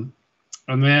 And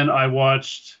then I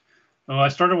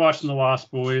started watching The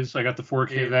Lost Boys. I got the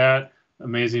 4K of that.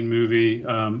 Amazing movie.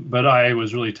 But I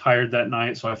was really tired that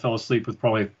night, so I fell asleep with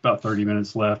probably about 30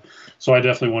 minutes left. So I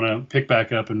definitely want to pick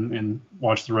back up and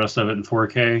watch the rest of it in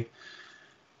 4K.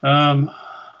 And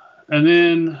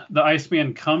then The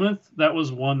Iceman Cometh. That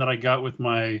was one that I got with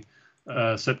my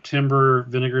September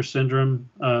Vinegar Syndrome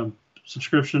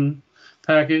subscription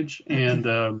package. And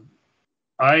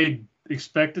I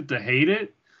expected to hate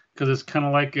it because it's kind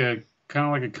of like a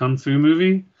kung fu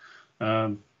movie.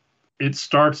 It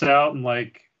starts out in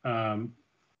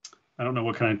I don't know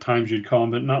what kind of times you'd call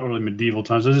them, but not really medieval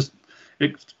times.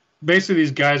 Basically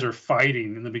these guys are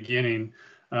fighting in the beginning,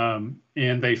 and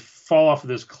they fall off of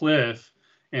this cliff,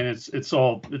 and it's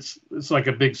like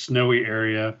a big snowy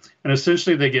area, and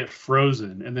essentially they get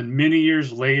frozen, and then many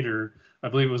years later I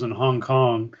believe it was in Hong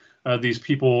Kong, these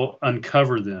people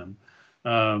uncover them.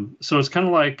 So it's kind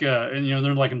of like, and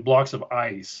they're like in blocks of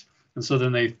ice, and so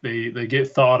then they get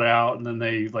thawed out, and then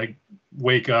they like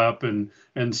wake up, and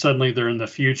suddenly they're in the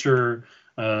future.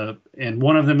 And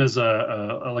one of them is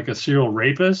like a serial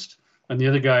rapist, and the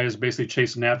other guy is basically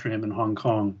chasing after him in Hong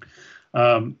Kong.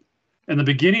 And the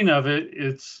beginning of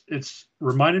it's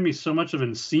reminded me so much of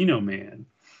Encino Man.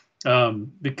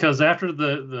 Because after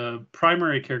the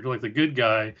primary character, like the good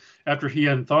guy, after he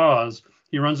unthaws,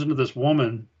 he runs into this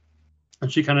woman,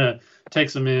 and she kind of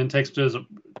takes him in, takes him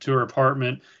to her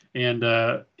apartment, and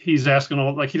he's asking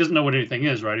all, like, he doesn't know what anything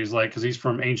is, right? He's like, because he's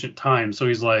from ancient times, so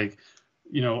he's like,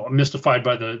 mystified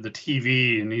by the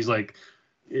TV, and he's like,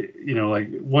 like,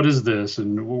 what is this,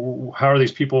 and how are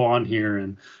these people on here,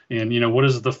 and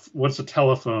what's a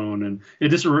telephone, and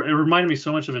it reminded me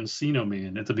so much of Encino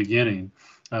Man at the beginning.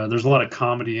 There's a lot of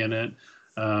comedy in it,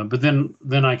 but then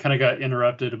I kind of got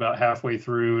interrupted about halfway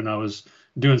through, and I was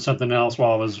doing something else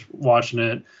while I was watching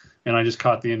it, and I just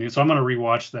caught the ending. So I'm going to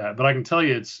rewatch that. But I can tell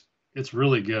you, it's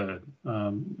really good.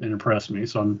 It impressed me,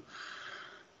 so I'm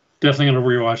definitely going to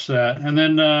rewatch that. And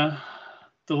then the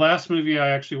last movie I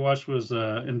actually watched was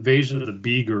Invasion of the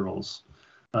Bee Girls.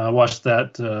 I watched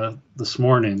that this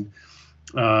morning,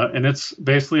 and it's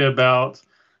basically about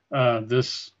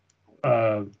this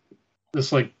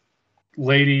like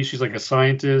lady. She's like a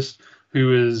scientist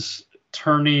who is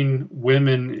turning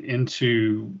women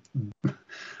into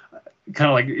kind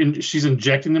of like she's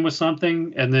injecting them with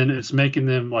something, and then it's making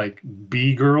them like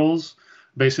bee girls.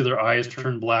 Basically, their eyes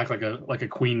turn black like a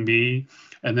queen bee,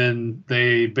 and then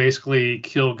they basically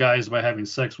kill guys by having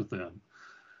sex with them.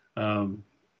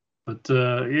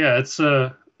 Yeah, it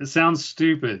sounds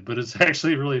stupid, but it's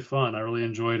actually really fun. I really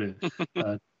enjoyed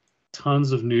it.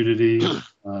 Tons of nudity.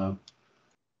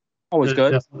 Always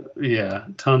good. Yeah,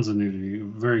 tons of nudity.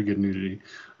 Very good nudity.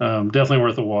 Definitely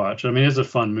worth a watch. I mean, it's a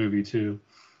fun movie too.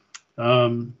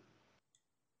 And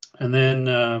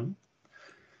then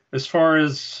as far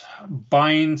as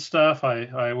buying stuff,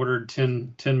 I ordered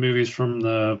 10 movies from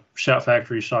the Shout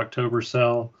Factory Shocktober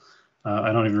sale.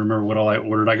 I don't even remember what all I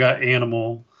ordered. I got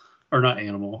Animal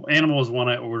is one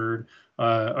I ordered.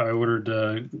 I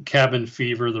ordered Cabin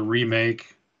Fever, the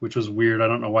remake, which was weird. I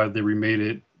don't know why they remade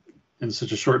it in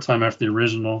such a short time after the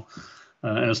original.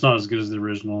 And it's not as good as the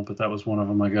original, but that was one of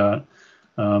them I got.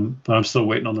 But I'm still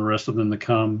waiting on the rest of them to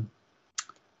come.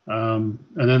 And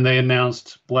then they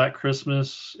announced Black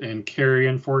Christmas and Carrie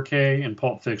in 4K and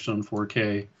Pulp Fiction in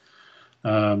 4K.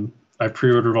 I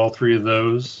pre-ordered all three of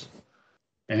those.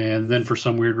 And then for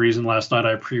some weird reason, last night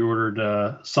I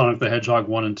pre-ordered Sonic the Hedgehog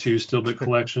 1 and 2 Steelbook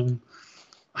Collection.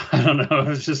 I don't know. It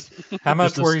was just... How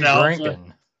much were you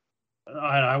drinking?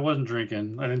 I wasn't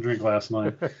drinking. I didn't drink last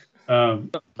night. I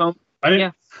didn't...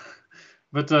 Yeah.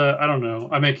 But I don't know.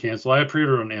 I may cancel. I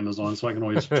pre-ordered on Amazon, so I can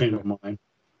always change my mind.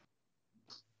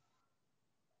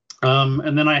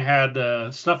 And then I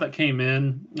had stuff that came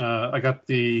in. I got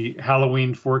the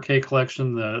Halloween 4K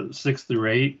collection, the 6 through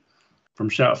 8 from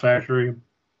Shout Factory.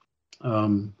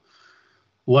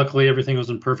 Luckily, everything was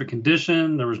in perfect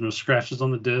condition. There was no scratches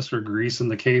on the disc or grease in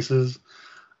the cases.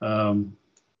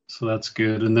 So that's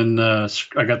good. And then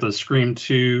I got the Scream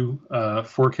 2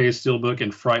 4K Steelbook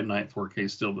and Fright Night 4K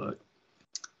Steelbook.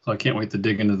 So I can't wait to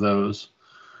dig into those.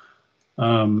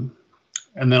 And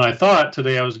then I thought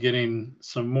today I was getting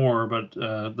some more, but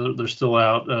they're still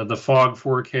out. The Fog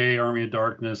 4K, Army of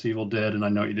Darkness, Evil Dead, and I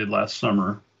Know What You Did Last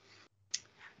Summer.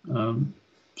 So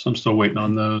I'm still waiting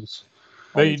on those.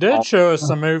 But you did show us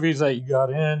some movies that you got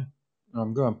in.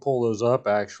 I'm going to pull those up,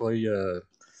 actually.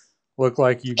 Look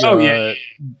like you got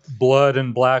Blood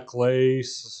and Black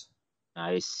Lace.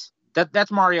 Nice.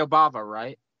 That's Mario Bava,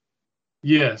 right?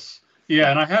 Yes.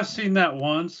 Yeah, and I have seen that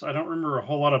once. I don't remember a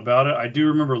whole lot about it. I do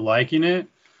remember liking it.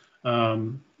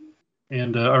 And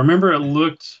I remember it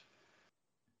looked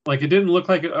like it didn't look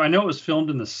like it. I know it was filmed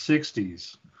in the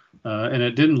 60s. And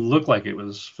it didn't look like it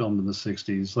was filmed in the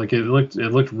 60s. Like it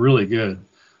looked really good.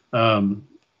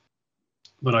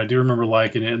 But I do remember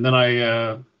liking it. And then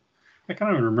I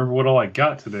can't even remember what all I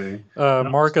got today.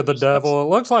 Mark of the Devil. It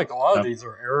looks like a lot of these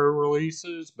are error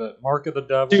releases, but Mark of the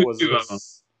Devil was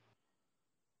this.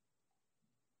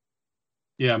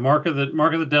 Yeah, Mark of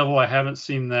the Devil. I haven't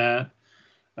seen that.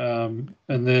 And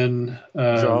then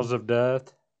Jaws of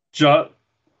Death.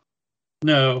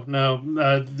 No.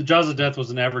 The Jaws of Death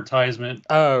was an advertisement.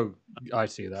 Oh, I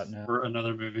see that now. For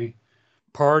another movie.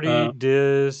 Party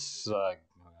Dis.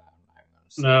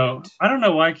 No, I don't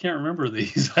know why I can't remember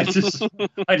these. I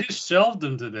just shelved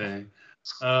them today.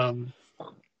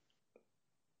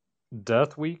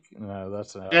 Death Week? No,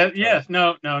 that's not.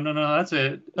 No, that's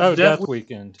it. Oh, Death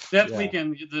Weekend. Death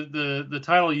Weekend. The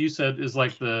title you said is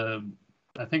like I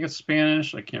think it's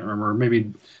Spanish. I can't remember.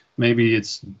 Maybe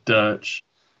it's Dutch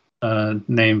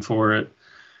name for it.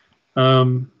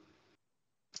 And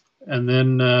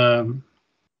then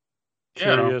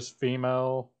Curious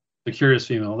Female. The Curious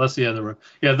Female. That's the other one.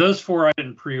 Yeah, those 4 I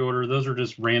didn't pre-order. Those are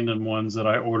just random ones that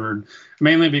I ordered,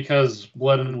 mainly because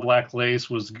Blood and Black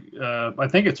Lace was. I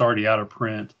think it's already out of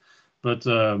print, but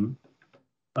Diabolic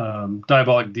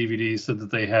DVD said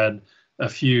that they had a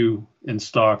few in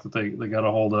stock that they got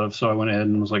a hold of. So I went ahead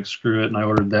and was like, screw it, and I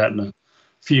ordered that and a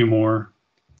few more.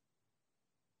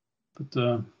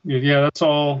 But yeah, that's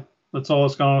all. That's all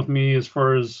that's gone with me as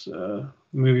far as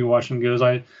movie watching goes.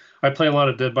 I play a lot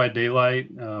of Dead by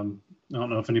Daylight. I don't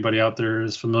know if anybody out there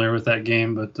is familiar with that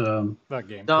game, but that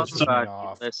game somebody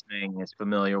listening is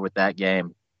familiar with that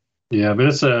game. Yeah, but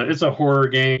it's a horror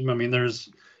game. I mean,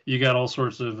 you got all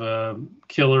sorts of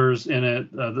killers in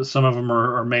it. Some of them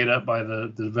are made up by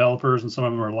the developers, and some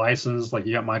of them are licensed. Like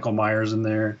you got Michael Myers in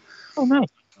there. Oh, nice.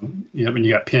 Yep, and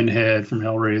you got Pinhead from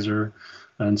Hellraiser,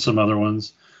 and some other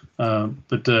ones.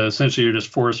 But essentially, you're just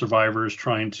 4 survivors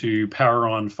trying to power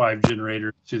on 5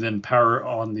 generators to then power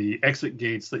on the exit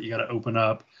gates that you got to open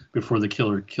up before the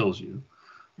killer kills you.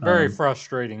 Very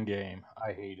frustrating game.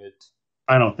 I hate it.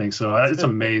 I don't think so. It's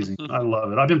amazing. I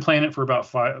love it. I've been playing it for about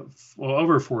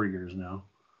over 4 years now.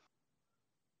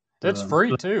 It's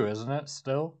free too, isn't it?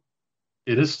 Still.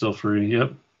 It is still free.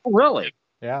 Yep. Oh, really?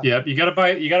 Yeah. Yep. You gotta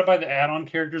buy the add-on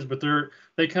characters, but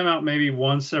they come out maybe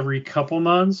once every couple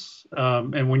months.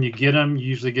 And when you get them, you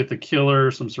usually get the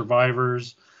killer, some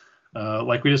survivors.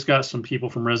 Like we just got some people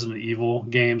from Resident Evil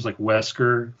games, like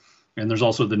Wesker, and there's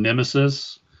also the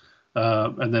Nemesis.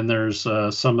 And then there's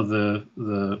some of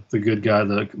the good guy,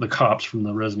 the cops from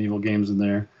the Resident Evil games in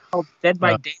there. Oh, Dead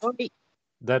by Daylight?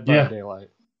 Dead by Daylight.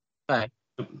 Okay.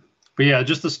 But yeah,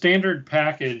 just the standard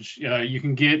package. You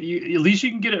can get at least you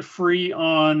can get it free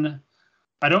on.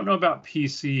 I don't know about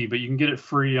PC, but you can get it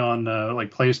free on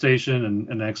like PlayStation and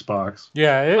Xbox.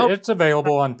 Yeah, it's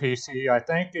available on PC. I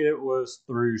think it was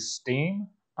through Steam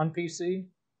on PC.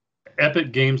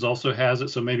 Epic Games also has it,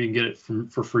 so maybe you can get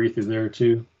it for free through there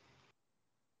too.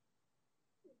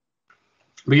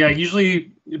 But yeah,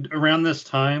 usually around this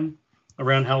time,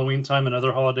 around Halloween time and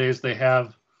other holidays, they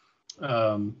have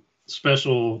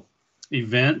special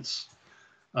events.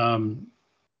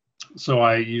 So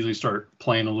I usually start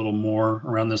playing a little more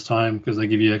around this time because they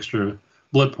give you extra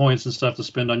blood points and stuff to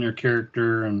spend on your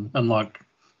character and unlock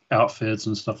outfits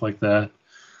and stuff like that.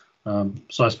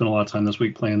 So I spent a lot of time this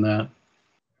week playing that.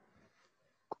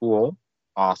 Cool.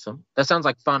 Awesome. That sounds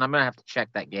like fun. I'm going to have to check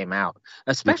that game out,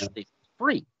 especially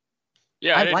free.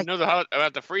 Yeah, I didn't know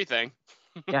about the free thing.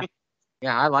 Yeah,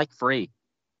 I like free.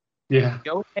 Yeah.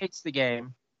 Joe hates the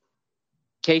game.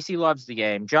 Casey loves the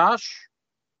game. Josh?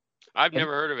 I've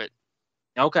never heard of it.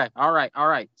 Okay. All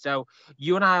right. So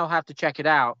you and I will have to check it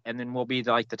out, and then we'll be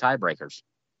like the tiebreakers.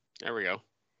 There we go.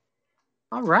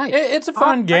 All right. It's a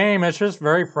fun game. It's just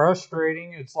very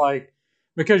frustrating. It's like,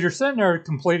 because you're sitting there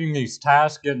completing these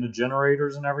tasks, getting the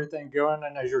generators and everything going,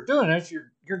 and as you're doing it,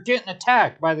 you're getting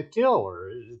attacked by the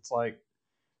killer. It's like,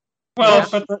 well,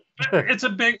 but it's a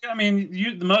big. I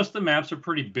mean, most of the maps are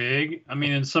pretty big. I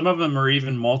mean, and some of them are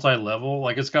even multi-level.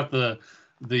 Like it's got the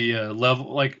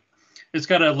level, like it's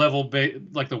got a level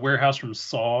like the warehouse from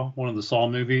Saw, one of the Saw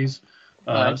movies.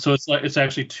 So it's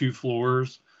actually 2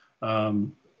 floors.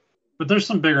 But there's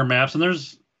some bigger maps, and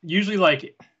there's usually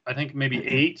like I think maybe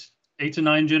 8 to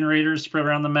 9 generators spread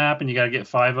around the map, and you got to get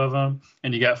 5 of them,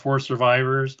 and you got 4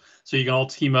 survivors, so you can all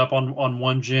team up on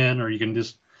one gen, or you can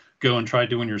just go and try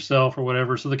doing yourself or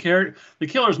whatever. So the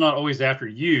killer's not always after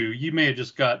you. You may have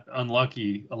just got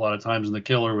unlucky a lot of times, and the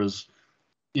killer was,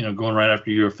 going right after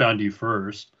you or found you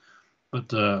first.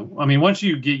 But I mean, once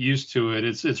you get used to it,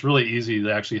 it's really easy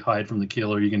to actually hide from the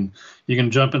killer. You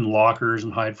can jump in lockers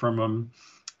and hide from him,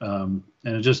 and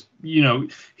it just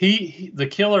the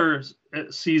killer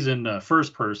sees in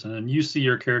first person, and you see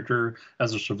your character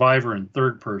as a survivor in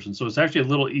third person. So it's actually a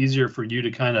little easier for you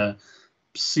to kind of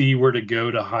see where to go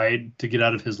to hide to get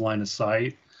out of his line of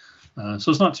sight.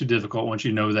 So it's not too difficult once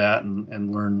you know that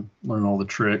and learn all the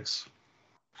tricks.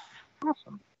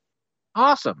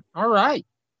 Awesome. All right.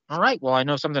 Well, I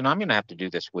know something I'm going to have to do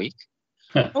this week.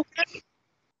 Okay.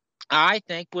 I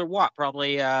think we're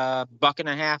probably a buck and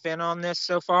a half in on this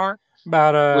so far.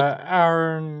 About an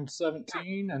hour and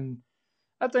 17, and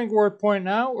I think worth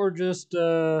pointing out we're just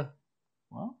about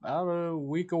a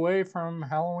week away from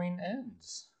Halloween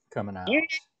Ends coming out.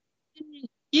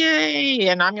 Yay!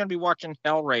 And I'm going to be watching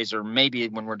Hellraiser maybe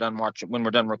when we're done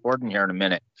recording here in a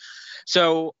minute.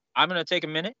 So I'm going to take a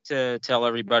minute to tell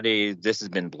everybody this has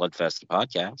been Bloodfest the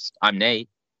podcast. I'm Nate.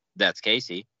 That's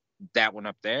Casey. That one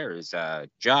up there is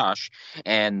Josh,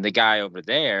 and the guy over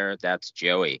there, that's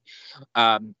Joey.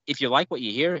 If you like what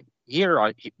you hear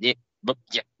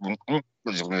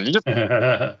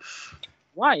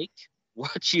like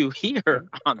what you hear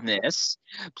on this,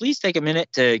 please take a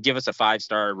minute to give us a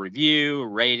 5-star review,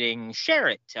 rating, share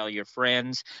it, tell your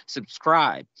friends,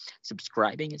 subscribe.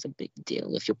 Subscribing is a big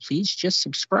deal. If you'll please just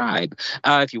subscribe.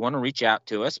 If you want to reach out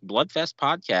to us,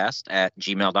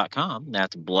 bloodfestpodcast@gmail.com.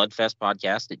 That's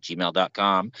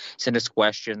bloodfestpodcast@gmail.com. Send us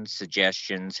questions,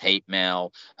 suggestions, hate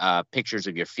mail, pictures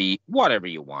of your feet, whatever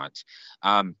you want.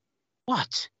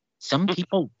 What? Some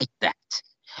people like that.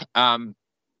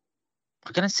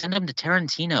 We're going to send him to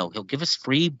Tarantino. He'll give us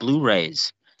free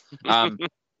Blu-rays. Now,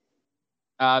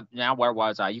 where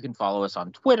was I? You can follow us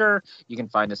on Twitter. You can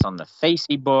find us on the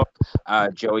Facebook.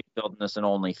 Joey's building us an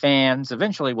OnlyFans.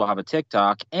 Eventually, we'll have a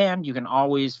TikTok. And you can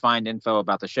always find info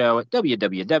about the show at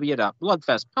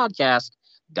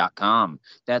www.bloodfestpodcast.com.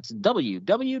 That's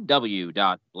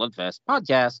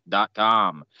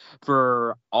www.bloodfestpodcast.com.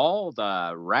 For all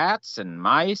the rats and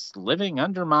mice living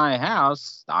under my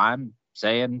house, I'm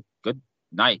saying good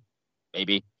night,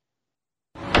 baby.